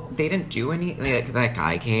 so they didn't do any, that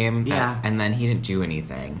guy came Yeah. and then he didn't do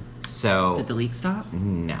anything. So Did the leak stop?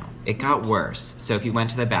 no, it got worse. So if you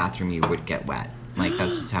went to the bathroom, you would get wet. Like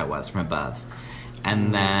that's just how it was from above.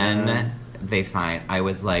 And then I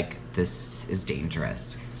was like, this is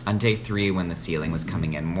dangerous. On day 3, when the ceiling was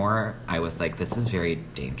coming in more, I was like, this is very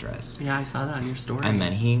dangerous. Yeah, I saw that on your story. And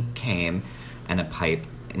then he came, and a pipe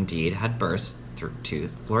indeed had burst through 2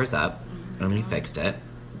 floors up, and we fixed it,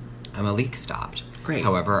 and the leak stopped. Great.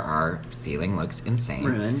 However, our ceiling looks insane.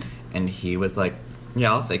 Ruined. And he was like,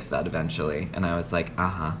 yeah, I'll fix that eventually. And I was like,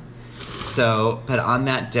 uh-huh. So, but on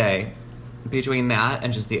that day, between that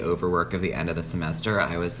and just the overwork of the end of the semester,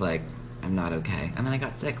 I was like, I'm not okay. And then I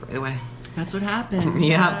got sick right away. That's what happened.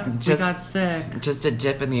 Yeah, We got sick. Just a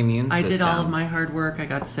dip in the immune system. I did all of my hard work. I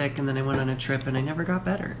got sick, and then I went on a trip, and I never got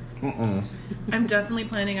better. I'm definitely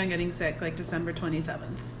planning on getting sick like December 27th,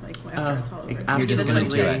 like after it's all over. You're just going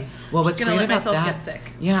to do it. Well, what's just gonna great let about myself that? get sick.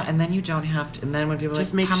 Yeah, and then you don't have to. And then when people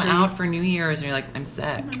Just like make come sure out you- for New Year's, and you're like, I'm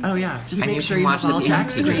sick. Oh yeah, just And make you sure can you watch have all the Jack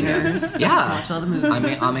movies. screeners. Yeah. Watch all the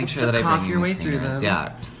movies. I'll make sure that I Cough bring your you way these through screeners.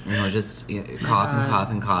 them. Yeah, just cough and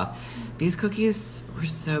cough and cough. These cookies were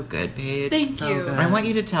so good, Paige. Thank So you. good. I want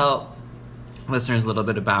you to tell listeners a little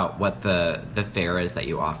bit about what the fare is that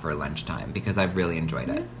you offer lunchtime, because I've really enjoyed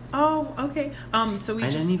it. Oh, okay. So we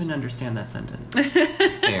I just didn't even understand that sentence.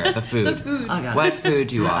 Fare, the food. the food. I got What it. food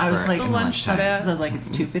do you offer I was like, in lunch lunchtime? buffet. So I was like, it's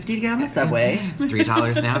 $2.50 to get on the subway. It's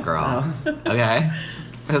 $3 now, girl. Okay.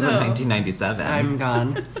 It was in So- 1997. I'm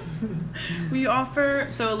gone. We offer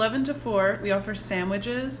 11 to 4. We offer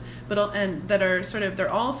sandwiches, and that are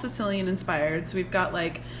they're all Sicilian inspired. So we've got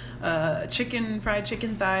like fried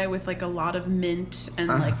chicken thigh with like a lot of mint and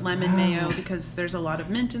like lemon mayo, because there's a lot of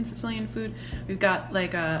mint in Sicilian food. We've got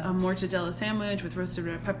like a mortadella sandwich with roasted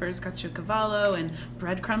red peppers, caciocavallo, and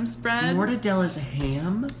breadcrumb spread. Mortadella's a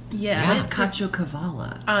ham? Yeah, What's it's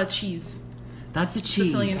caciocavallo? cheese. That's a cheese.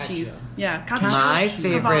 Sicilian cheese. Yeah, My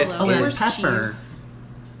favorite caciocavallo. Oh, that's Horse pepper. cheese.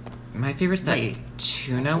 My favorite's that Wait.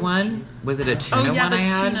 tuna one. Was it a tuna Oh yeah, one the I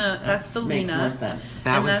had? tuna. That's the Makes Lena. more sense.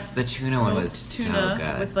 That And was that's the tuna one was smoked so tuna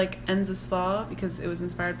good. with like ends of slaw, because it was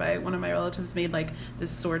inspired by one of my relatives made like this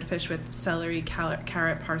swordfish with celery,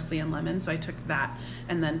 carrot, parsley, and lemon. So I took that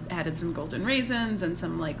and then added some golden raisins and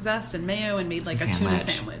some like zest and mayo and made like a tuna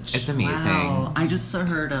sandwich. It's amazing. Wow. I just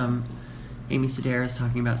heard Amy Sedaris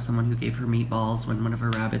talking about someone who gave her meatballs when one of her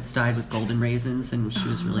rabbits died with golden raisins, and she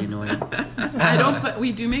was really annoyed. I don't, but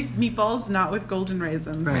we do make meatballs not with golden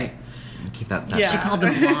raisins. Right. Keep that Yeah. separate. She called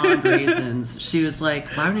them blonde raisins. She was like,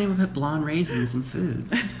 why would anyone put blonde raisins in food?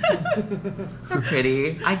 They're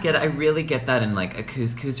pretty. I get it. I really get that in like a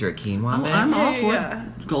couscous or a quinoa Oh, mix. I'm all Yeah, for yeah.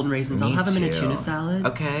 golden raisins. I'll Me have them in a too. tuna salad.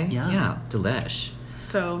 Okay. Yeah. Delish.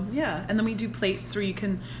 So yeah, and then we do plates where you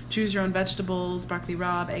can choose your own vegetables: broccoli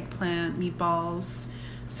rabe, eggplant, meatballs,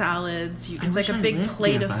 salads. I It's like wish a I big lived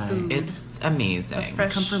plate nearby. of food. It's amazing. A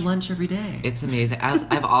fresh- Come for lunch every day. It's amazing.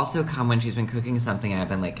 I've also come when she's been cooking something and I've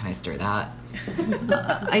been like, can I stir that?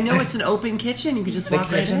 I know it's an open kitchen. You can just The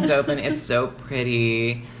walk right kitchen's in. open. It's so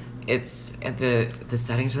pretty. It's the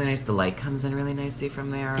setting's really nice. The light comes in really nicely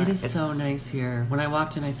from there. It is It's so nice here. When I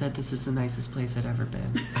walked in, I said, this is the nicest place I'd ever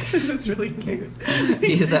been. It's really cute.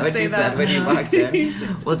 Is that what say you said that. when you walked in?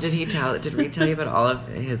 Well, did we tell you about all of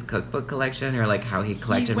his cookbook collection, or like how he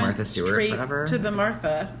collected He went Martha Stewart straight forever? to the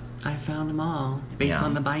Martha. I found them all based Yeah.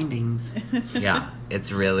 on the bindings. Yeah,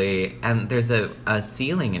 it's really, and there's a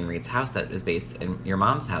ceiling in Reed's house that is based in your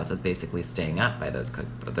mom's house that's basically staying up by those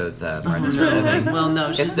Martha Stewart living. Well,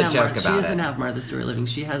 no, she It's the doesn't joke have she about doesn't it. have Martha Stewart living.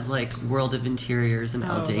 She has like World of Interiors and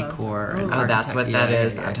Elle Oh, Decor. And Oh, that's what that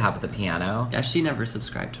is yeah, on top of the piano. Yeah, she never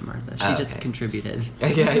subscribed to Martha. She Oh, just okay. contributed.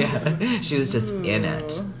 Yeah. She was just in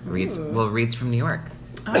it. Reed's from New York.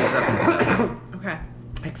 I grew up in Soho. Okay.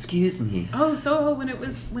 Excuse me. Oh, Soho when it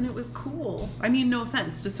was cool. I mean, no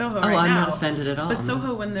offense to Soho right I'm now. not offended at all. But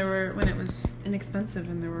Soho when it was inexpensive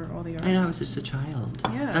and there were all the art. I know, I was just a child.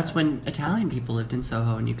 Yeah. That's when Italian people lived in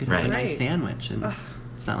Soho and you could have Right. a nice Right. sandwich, and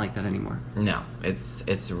it's not like that anymore. No, it's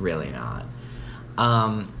really not.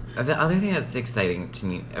 The other thing that's exciting to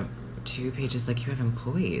me, 2 pages, like you have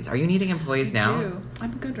employees. Are you needing employees now? I do.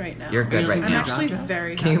 I'm good right now. You're good Really? right I'm now. actually Job?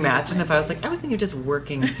 very. Can you happy with imagine my if I was like, place. I was thinking of just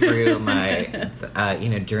working through my,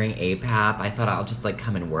 during APAP, I thought I'll just like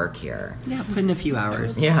come and work here. Yeah, put in a few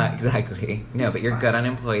hours. Yeah, exactly. No, but you're good on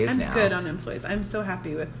employees I'm now. good on employees. I'm so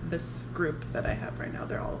happy with this group that I have right now.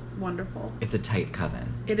 They're all wonderful. It's a tight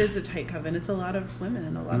coven. It is a tight coven. It's a lot of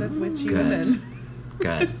women, a lot of witchy Good. women.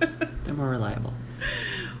 Good. They're more reliable.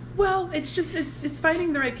 Well, it's just it's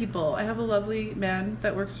finding the right people. I have a lovely man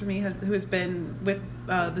that works for me who has been with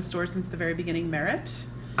the store since the very beginning. Merritt.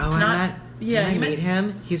 Oh, did I you meet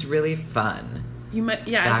him? He's really fun. You met,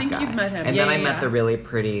 yeah. That I think guy. you've met him. And yeah, then I yeah, met yeah. the really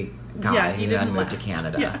pretty guy Yeah, who he then didn't moved to last.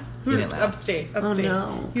 Canada. Yeah, He didn't last. upstate. Oh,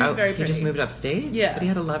 no. He was very he pretty. just moved upstate? Yeah. But he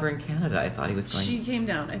had a lover in Canada. I thought he was going... She came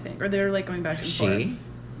down, I think, or they were like going back and She? forth.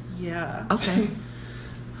 Yeah. Okay.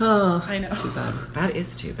 Oh, I know. it's too bad. That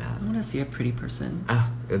is too I bad. want to see a pretty person.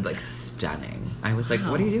 Oh, like stunning. I was like,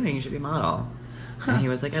 what are you doing? You should be a model. And he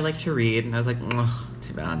was like, I like to read. And I was like, ugh,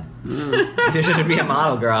 too bad. You should be a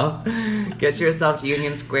model, girl. Get yourself to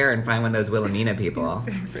Union Square and find one of those Wilhelmina people.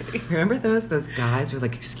 He's very pretty. Remember those guys who were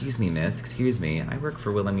like, excuse me, miss, excuse me, I work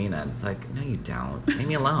for Wilhelmina. And it's like, no, you don't. Leave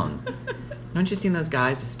me alone. Don't you seen those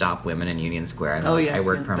guys who stop women in Union Square? And I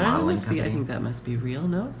work for a But that modeling must be, company. I think that must be real,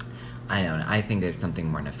 no? I don't know. I think there's something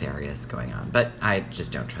more nefarious going on. But I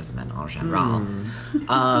just don't trust men en general.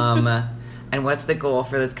 And what's the goal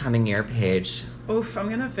for this coming year, Paige? Oof, I'm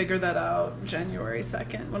gonna figure that out January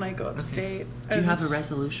 2nd when I go upstate. Do you have a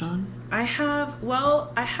resolution? I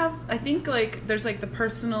think like there's like the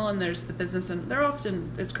personal and there's the business, and there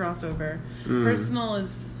often is crossover. Personal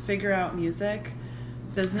is figure out music.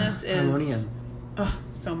 Business is harmonium. Oh,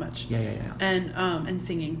 so much. Yeah. And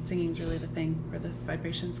singing. Singing's really the thing where the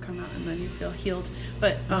vibrations come out and then you feel healed.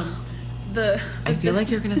 But I feel like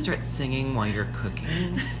you're gonna start singing while you're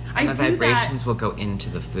cooking, I and the do vibrations that. will go into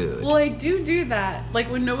the food. Well, I do that. Like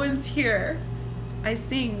when no one's here, I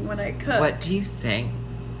sing when I cook. What do you sing?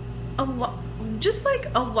 Just like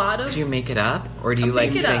a lot of. Do you make it up, or do you I like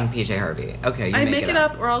make it sing up. PJ Harvey? Okay, I make it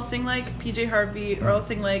up, or I'll sing like PJ Harvey, or I'll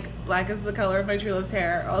sing like "Black is the Color of My True Love's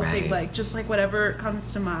Hair." I'll sing Right. like just like whatever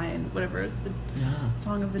comes to mind, whatever is the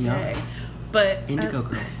song of the Yeah. day. But Indigo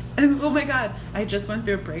Girls. oh my god, I just went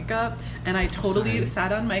through a breakup, and I totally sorry.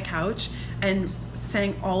 sat on my couch and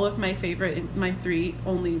sang all of my three favorite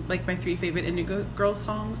Indigo Girls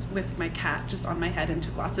songs with my cat just on my head, and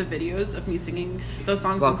took lots of videos of me singing those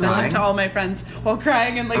songs While and sent them crying? to all my friends while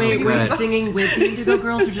crying and like Wait, singing were you the songs. singing with the Indigo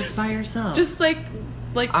Girls or just by yourself? Just like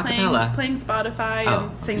Acapella. playing Spotify Oh.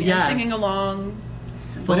 and singing, Yes. singing along.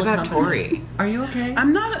 Full What about accompaniment. Tori? Are you okay?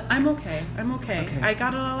 I'm okay. Okay. I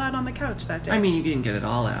got it all out on the couch that day. I mean, you didn't get it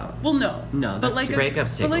all out. well, no. No, but that's like true.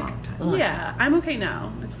 Breakups take but a like, long time. Yeah, I'm okay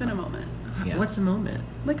now. It's been a moment. Yeah. What's a moment?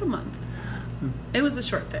 Like a month. It was a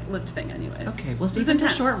short-lived thing anyways. Okay, well, It see, was even the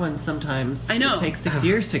intense. short ones sometimes I know. it takes 6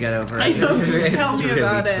 years to get over. I know. It's Tell me really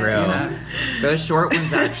about it. true. Yeah. Those short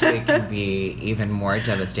ones actually can be even more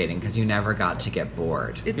devastating because you never got to get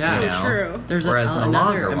bored. It's Yeah. so you know? true. There's Whereas the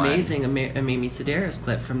another longer one- amazing Mamie Sedaris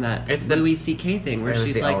clip from that It's the- Louis C.K. thing where It was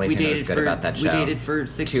she's the like, only we thing that was dated good for about that we show. dated for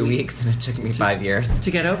 6 2 weeks and it took me 5 years.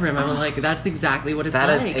 to get over him. I'm like, that's exactly what it's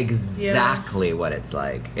That like. is exactly what it's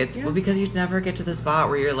like. It's Yeah. well, because you never get to the spot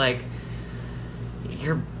where you're like,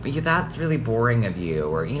 that's really boring of you,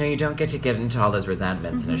 or you don't get to get into all those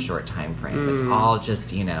resentments in a short time frame. It's all just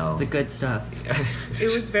the good stuff.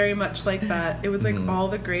 It was very much like that. It was like all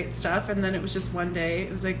the great stuff, and then it was just one day.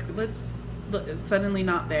 It was like suddenly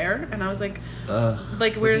not there, and I was like, Ugh.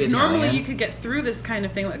 like Was whereas he normally Italian? you could get through this kind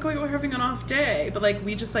of thing, like we're having an off day, but like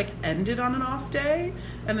we just like ended on an off day,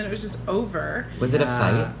 and then it was just over. Was it a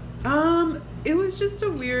fight? It was just a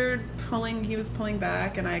weird pulling. He was pulling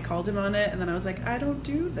back, and I called him on it, and then I was like, I don't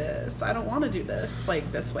do this. I don't want to do this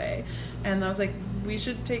like this way. And I was like, we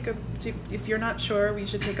should if you're not sure, we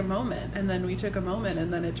should take a moment. And then we took a moment,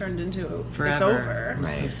 and then it turned into Forever. it's over. I'm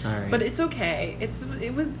so Right. sorry. But it's okay.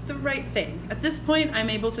 It was the right thing. At this point,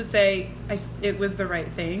 I'm able to say it was the right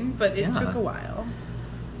thing, but it Yeah. took a while.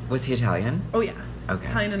 Was he Italian? Oh yeah. Okay.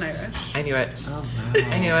 Italian and Irish. I knew it. oh wow.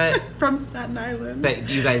 I knew it. From Staten Island. But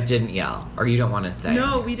you guys didn't yell, or you don't want to say?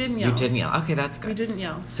 No, we didn't yell. You didn't yell. Okay, that's good. We didn't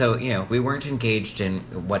yell. So we weren't engaged in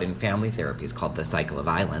what in family therapy is called the cycle of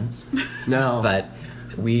violence, No. but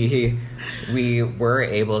we were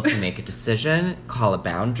able to make a decision, call a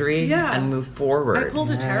boundary, Yeah. and move forward. I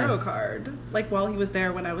pulled a tarot Yes. card, like while he was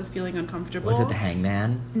there when I was feeling uncomfortable. Was it the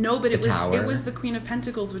Hangman? No, but The it was Tower? it was the Queen of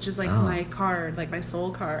Pentacles, which is like Oh. my card, like my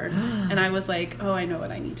soul card. And I was like, oh, I know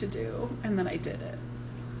what I need to do, and then I did it.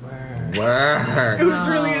 It Word. was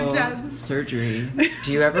really Wow. intense. Surgery.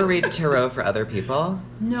 Do you ever read tarot for other people?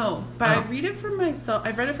 No, but Oh. I read it for myself.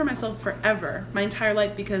 I've read it for myself forever, my entire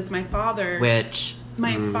life, because my father. Which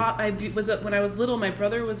When I was little, my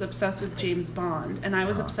brother was obsessed with James Bond, and I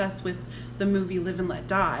was obsessed with the movie Live and Let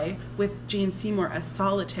Die with Jane Seymour as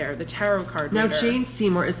Solitaire, the tarot card Now, reader. Jane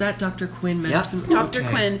Seymour, is that Dr. Quinn medicine? Dr. Okay.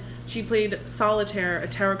 Quinn, she played Solitaire, a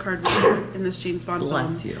tarot card reader in this James Bond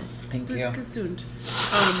Bless film. you. Thank It you. was gesund.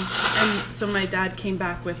 And so my dad came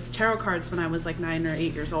back with tarot cards when I was like 9 or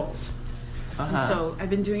 8 years old. Uh-huh. And so I've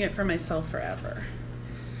been doing it for myself forever.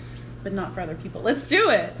 But not for other people. Let's do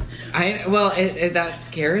it. That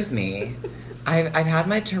scares me. I've had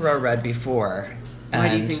my tarot read before. Why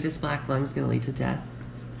do you and- think this black lung's going to lead to death?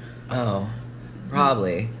 Oh,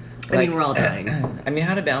 probably. I mean, we're all dying. I mean,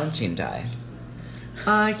 how did Balanchine die?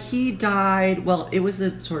 He died, well, it was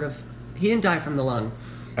a sort of, he didn't die from the lung,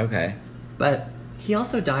 Okay. but he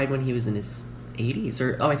also died when he was in his 80s,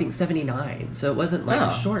 or, I think 79, so it wasn't like Oh.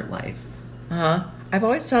 a short life. I've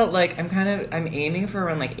always felt like I'm aiming for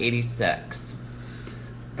around like 86.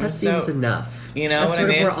 That seems enough. You know That's what I sort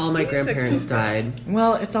of mean? where all my grandparents died.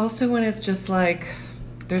 Well, it's also when it's just like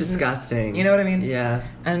there's Disgusting. You know what I mean? Yeah.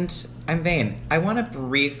 And I'm vain. I want to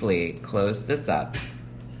briefly close this up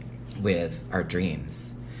with our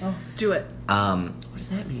dreams. Oh, do it. What does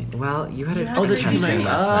that mean? Well, you had a Oh, the dream dream.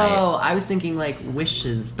 last night. Oh, I was thinking like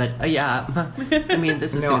wishes, but yeah. I mean,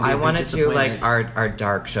 this is No, gonna be I a big wanted to like disappointment. our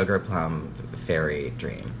dark sugar plum fairy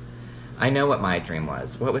dream. I know what my dream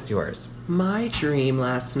was. What was yours? My dream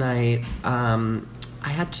last night, I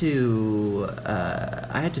had to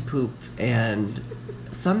poop, and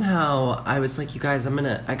somehow I was like, you guys,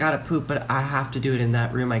 I gotta poop, but I have to do it in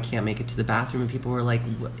that room. I can't make it to the bathroom. And people were like,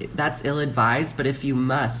 that's ill-advised, but if you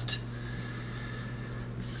must.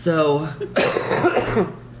 So,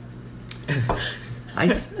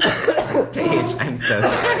 Paige, I'm so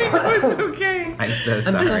sorry. It's okay. I'm so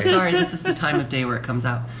I'm sorry. so sorry. This is the time of day where it comes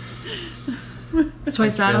out. So I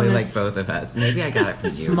It's sat really on like this both of us. Maybe I got it from you.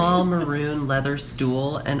 small maroon leather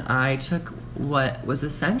stool, and I took what was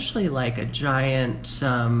essentially like a giant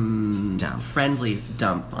Dump. Friendlies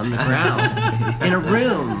dump on the ground in a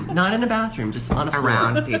room, not in a bathroom, just on a floor.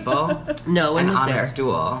 Around people. No one and was on there. a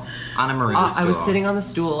stool. On a maroon stool. I was sitting on the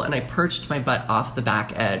stool and I perched my butt off the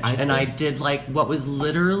back edge, I and see. I did like what was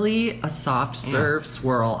literally a soft serve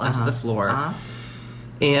swirl onto the floor.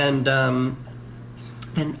 And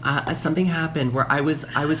then something happened where I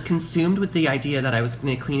was consumed with the idea that I was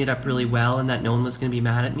going to clean it up really well and that no one was going to be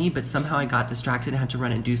mad at me, but somehow I got distracted and had to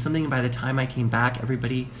run and do something, and by the time I came back,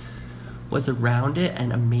 everybody was around it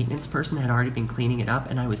and a maintenance person had already been cleaning it up,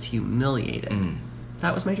 and I was humiliated.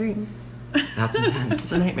 That was my dream. That's intense.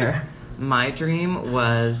 It's a nightmare. My dream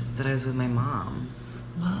was that I was with my mom.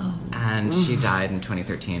 Whoa. And she died in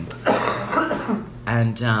 2013.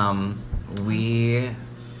 And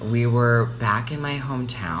we were back in my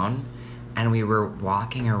hometown, and we were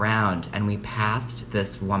walking around, and we passed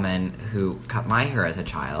this woman who cut my hair as a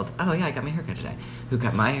child. Oh yeah, I got my hair cut today. Who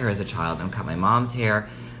cut my hair as a child and cut my mom's hair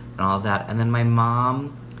and all of that. And then I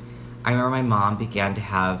remember my mom began to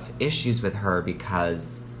have issues with her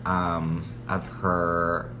because of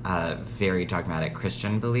her very dogmatic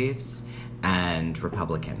Christian beliefs and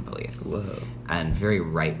Republican beliefs. Whoa. And very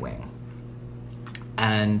right-wing.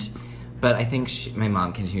 But I think my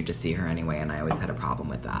mom continued to see her anyway, and I always had a problem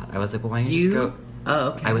with that. I was like, well, why don't you just go... Oh,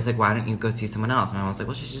 okay. I was like, why don't you go see someone else? And my mom was like,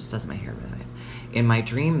 well, she just does my hair really nice. In my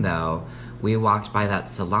dream, though, we walked by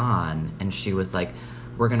that salon, and she was like,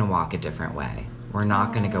 we're going to walk a different way. We're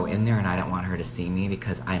not going to go in there, and I don't want her to see me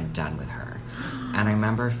because I'm done with her. And I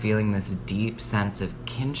remember feeling this deep sense of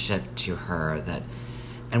kinship to her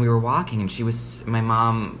and we were walking, and my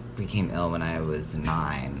mom became ill when I was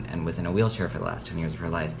 9 and was in a wheelchair for the last 10 years of her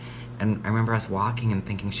life. And I remember us walking and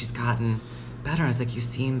thinking, she's gotten better. I was like, you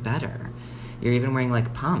seem better. You're even wearing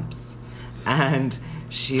like pumps. And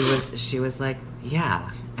she was like,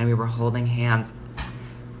 yeah. And we were holding hands.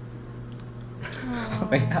 Oh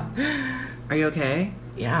my God. Are you okay?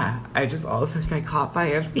 Yeah. I just also got caught by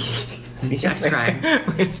a Jack's crying.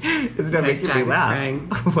 Which is not making me Jack is laugh. crying.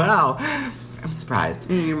 Wow. I'm surprised.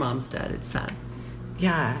 Your mom's dead. It's sad.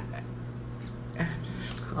 Yeah.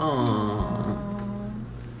 Oh,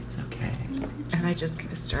 it's okay. And I just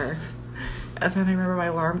missed her. And then I remember my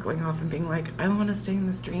alarm going off and being like, I want to stay in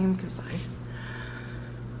this dream because Well,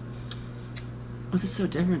 this is so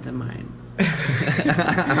different than mine.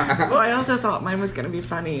 Well, I also thought mine was going to be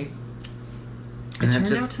funny. It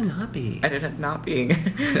turned out to not be. I ended up not being.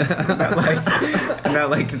 I'm not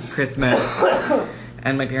like it's Christmas.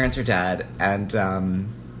 And my parents are dead. And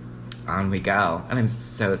on we go. And I'm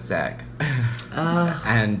so sick.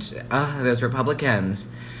 And those Republicans.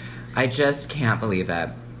 I just can't believe it.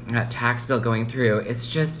 That tax bill going through. It's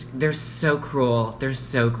just, they're so cruel. They're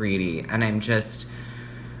so greedy. And I just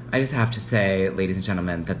have to say, ladies and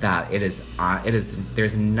gentlemen, that it is,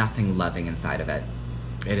 there's nothing loving inside of it.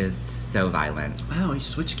 It is so violent. Wow, you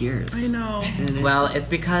switch gears. I know. Well, it's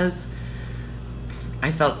because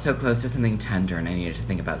I felt so close to something tender, and I needed to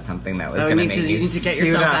think about something that was going to make me you need to get suit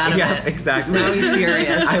yourself up. out of Yeah, it. exactly. Now he's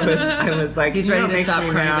furious. I was like, He's you ready know, to makes stop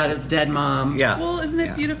me crying mad. about his dead mom. Yeah. Well, isn't it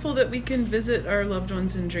Yeah. beautiful that we can visit our loved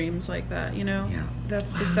ones in dreams like that? You know, Yeah.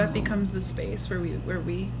 that becomes the space where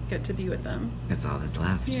we get to be with them. That's all that's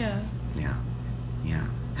left. Yeah. Yeah. Yeah.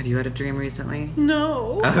 Have you had a dream recently?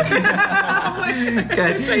 No.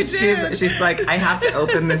 Good. She's like, I have to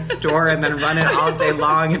open this store and then run it all day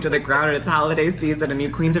long into the ground, and it's holiday season, and you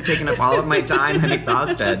queens have taken up all of my time. I'm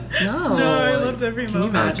exhausted. No. No, I loved every Can you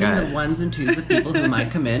moment. imagine Okay. the ones and twos of people who might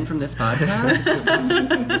come in from this podcast?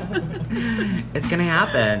 It's gonna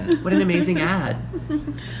happen. What an amazing ad.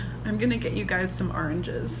 I'm gonna get you guys some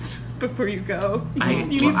oranges before you go. You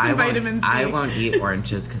need Well, some vitamin C. I won't eat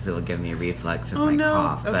oranges because it'll give me a reflux with Oh my no.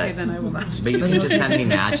 cough. Okay, But, then I will not. but you can just send me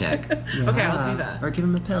magic. Okay, I'll do that. Or give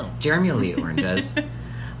him a pill. Jeremy will eat oranges.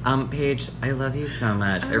 Paige, I love you so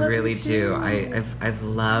much. I love really you do. too. I've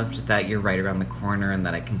loved that you're right around the corner and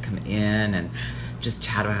that I can come in and just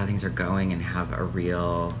chat about how things are going and have a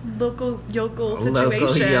real Local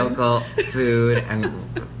situation. local food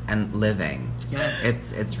and living. Yes.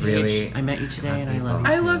 It's Paige, really. I met you today and I love you.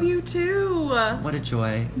 I too. love you too. What a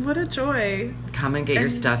joy. What a joy. Come and get your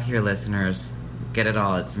And- stuff here, listeners. Get it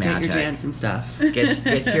all. It's Get magic. your dance and stuff.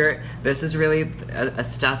 Get your. This is really a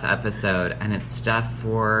stuff episode, and it's stuff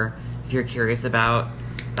for if you're curious about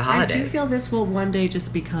the I holidays. do feel this will one day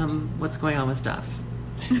just become what's going on with stuff.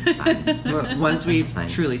 It's fine. Once we Fine.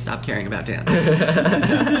 truly stop caring about dance.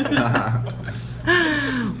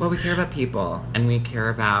 Well, we care about people, and we care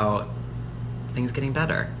about things getting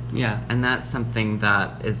better. Yeah. And that's something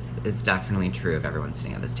that is definitely true of everyone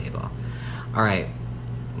sitting at this table. All right.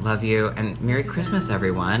 Love you, and Merry Christmas,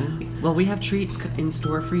 everyone. Well, we have treats in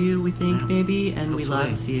store for you, we think, Yeah. baby, and we Hopefully.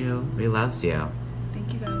 loves you. We loves you.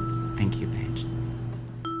 Thank you guys. Thank you, Paige.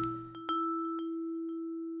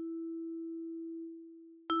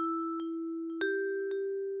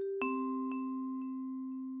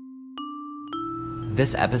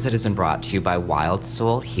 This episode has been brought to you by Wild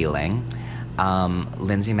Soul Healing.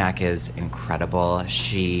 Lindsay Mack is incredible.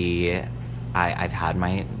 I've had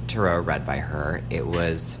my tarot read by her. It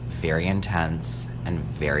was very intense and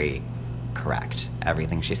very correct.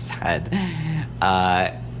 Everything she said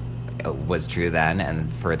was true then,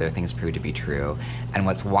 and further things proved to be true. And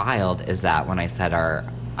what's wild is that when I said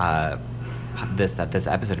this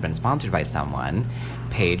episode had been sponsored by someone,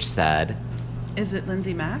 Paige said, Is it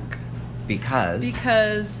Lindsay Mack?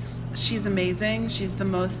 Because she's amazing. She's the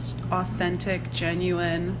most authentic,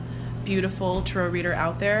 genuine, beautiful tarot reader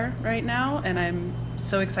out there right now, and I'm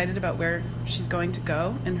so excited about where she's going to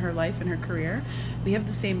go in her life and her career. We have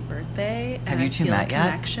the same birthday, and Have you I two feel met a yet?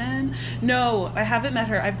 connection. No, I haven't met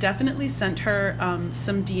her. I've definitely sent her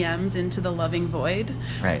some DMs into the loving void,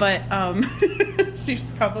 Right. but she's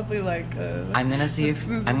probably like, I'm gonna see if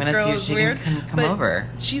this I'm gonna girl see if is she weird. can come But over.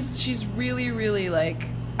 She's really like,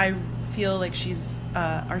 I feel like she's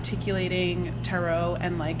articulating tarot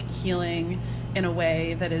and like healing in a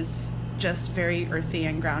way that is just very earthy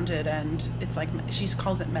and grounded, and it's like she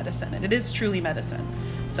calls it medicine, and it is truly medicine.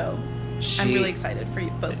 So I'm really excited for you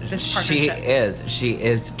both this partnership. She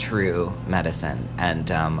is true medicine,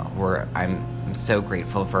 and I'm so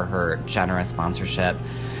grateful for her generous sponsorship,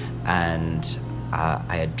 and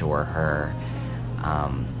I adore her.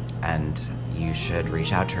 And you should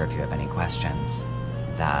reach out to her if you have any questions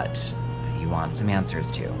that you want some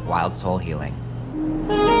answers to. Wild Soul Healing.